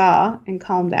woo-saw and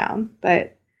calm down,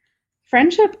 but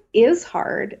friendship is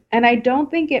hard, and I don't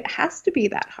think it has to be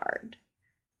that hard.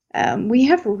 We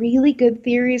have really good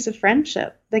theories of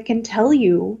friendship that can tell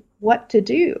you what to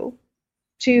do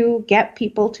to get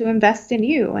people to invest in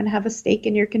you and have a stake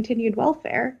in your continued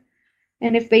welfare.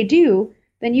 And if they do,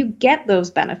 then you get those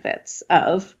benefits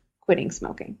of quitting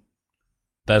smoking.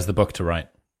 There's the book to write.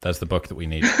 There's the book that we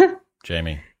need,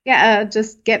 Jamie. Yeah,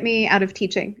 just get me out of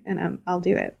teaching, and I'll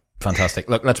do it. Fantastic.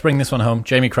 Look, let's bring this one home.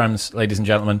 Jamie Krems, ladies and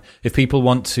gentlemen, if people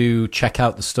want to check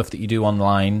out the stuff that you do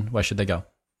online, where should they go?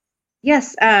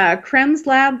 Yes,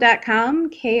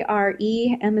 kremslab.com,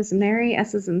 Krem as in Mary,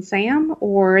 S as in Sam,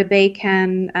 or they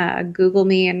can Google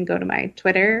me and go to my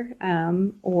Twitter,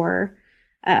 or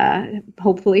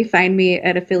hopefully find me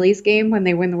at a Phillies game when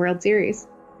they win the World Series.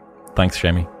 Thanks,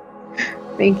 Shamie.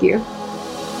 Thank you.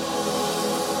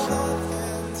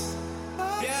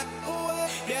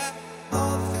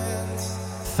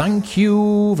 Thank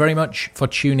you very much for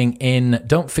tuning in.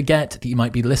 Don't forget that you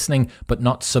might be listening but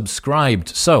not subscribed.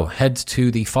 So head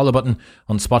to the follow button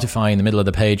on Spotify in the middle of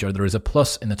the page, or there is a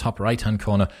plus in the top right-hand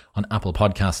corner on Apple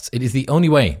Podcasts. It is the only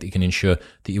way that you can ensure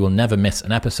that you will never miss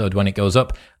an episode when it goes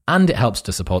up, and it helps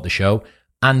to support the show,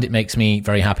 and it makes me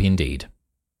very happy indeed.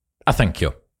 I thank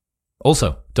you.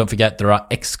 Also, don't forget there are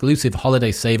exclusive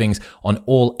holiday savings on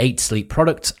all 8 Sleep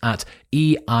products at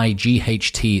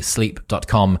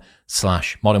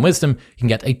eightsleep.com/Modern Wisdom. You can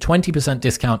get a 20%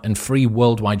 discount and free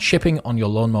worldwide shipping on your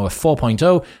Lawnmower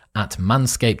 4.0 at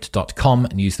manscaped.com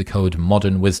and use the code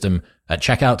Modern Wisdom at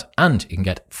checkout. And you can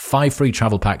get 5 free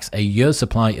travel packs, a year's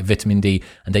supply of vitamin D,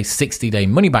 and a 60-day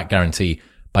money-back guarantee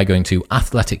by going to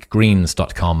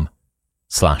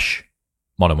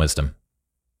athleticgreens.com/Modern Wisdom.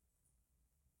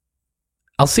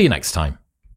 I'll see you next time.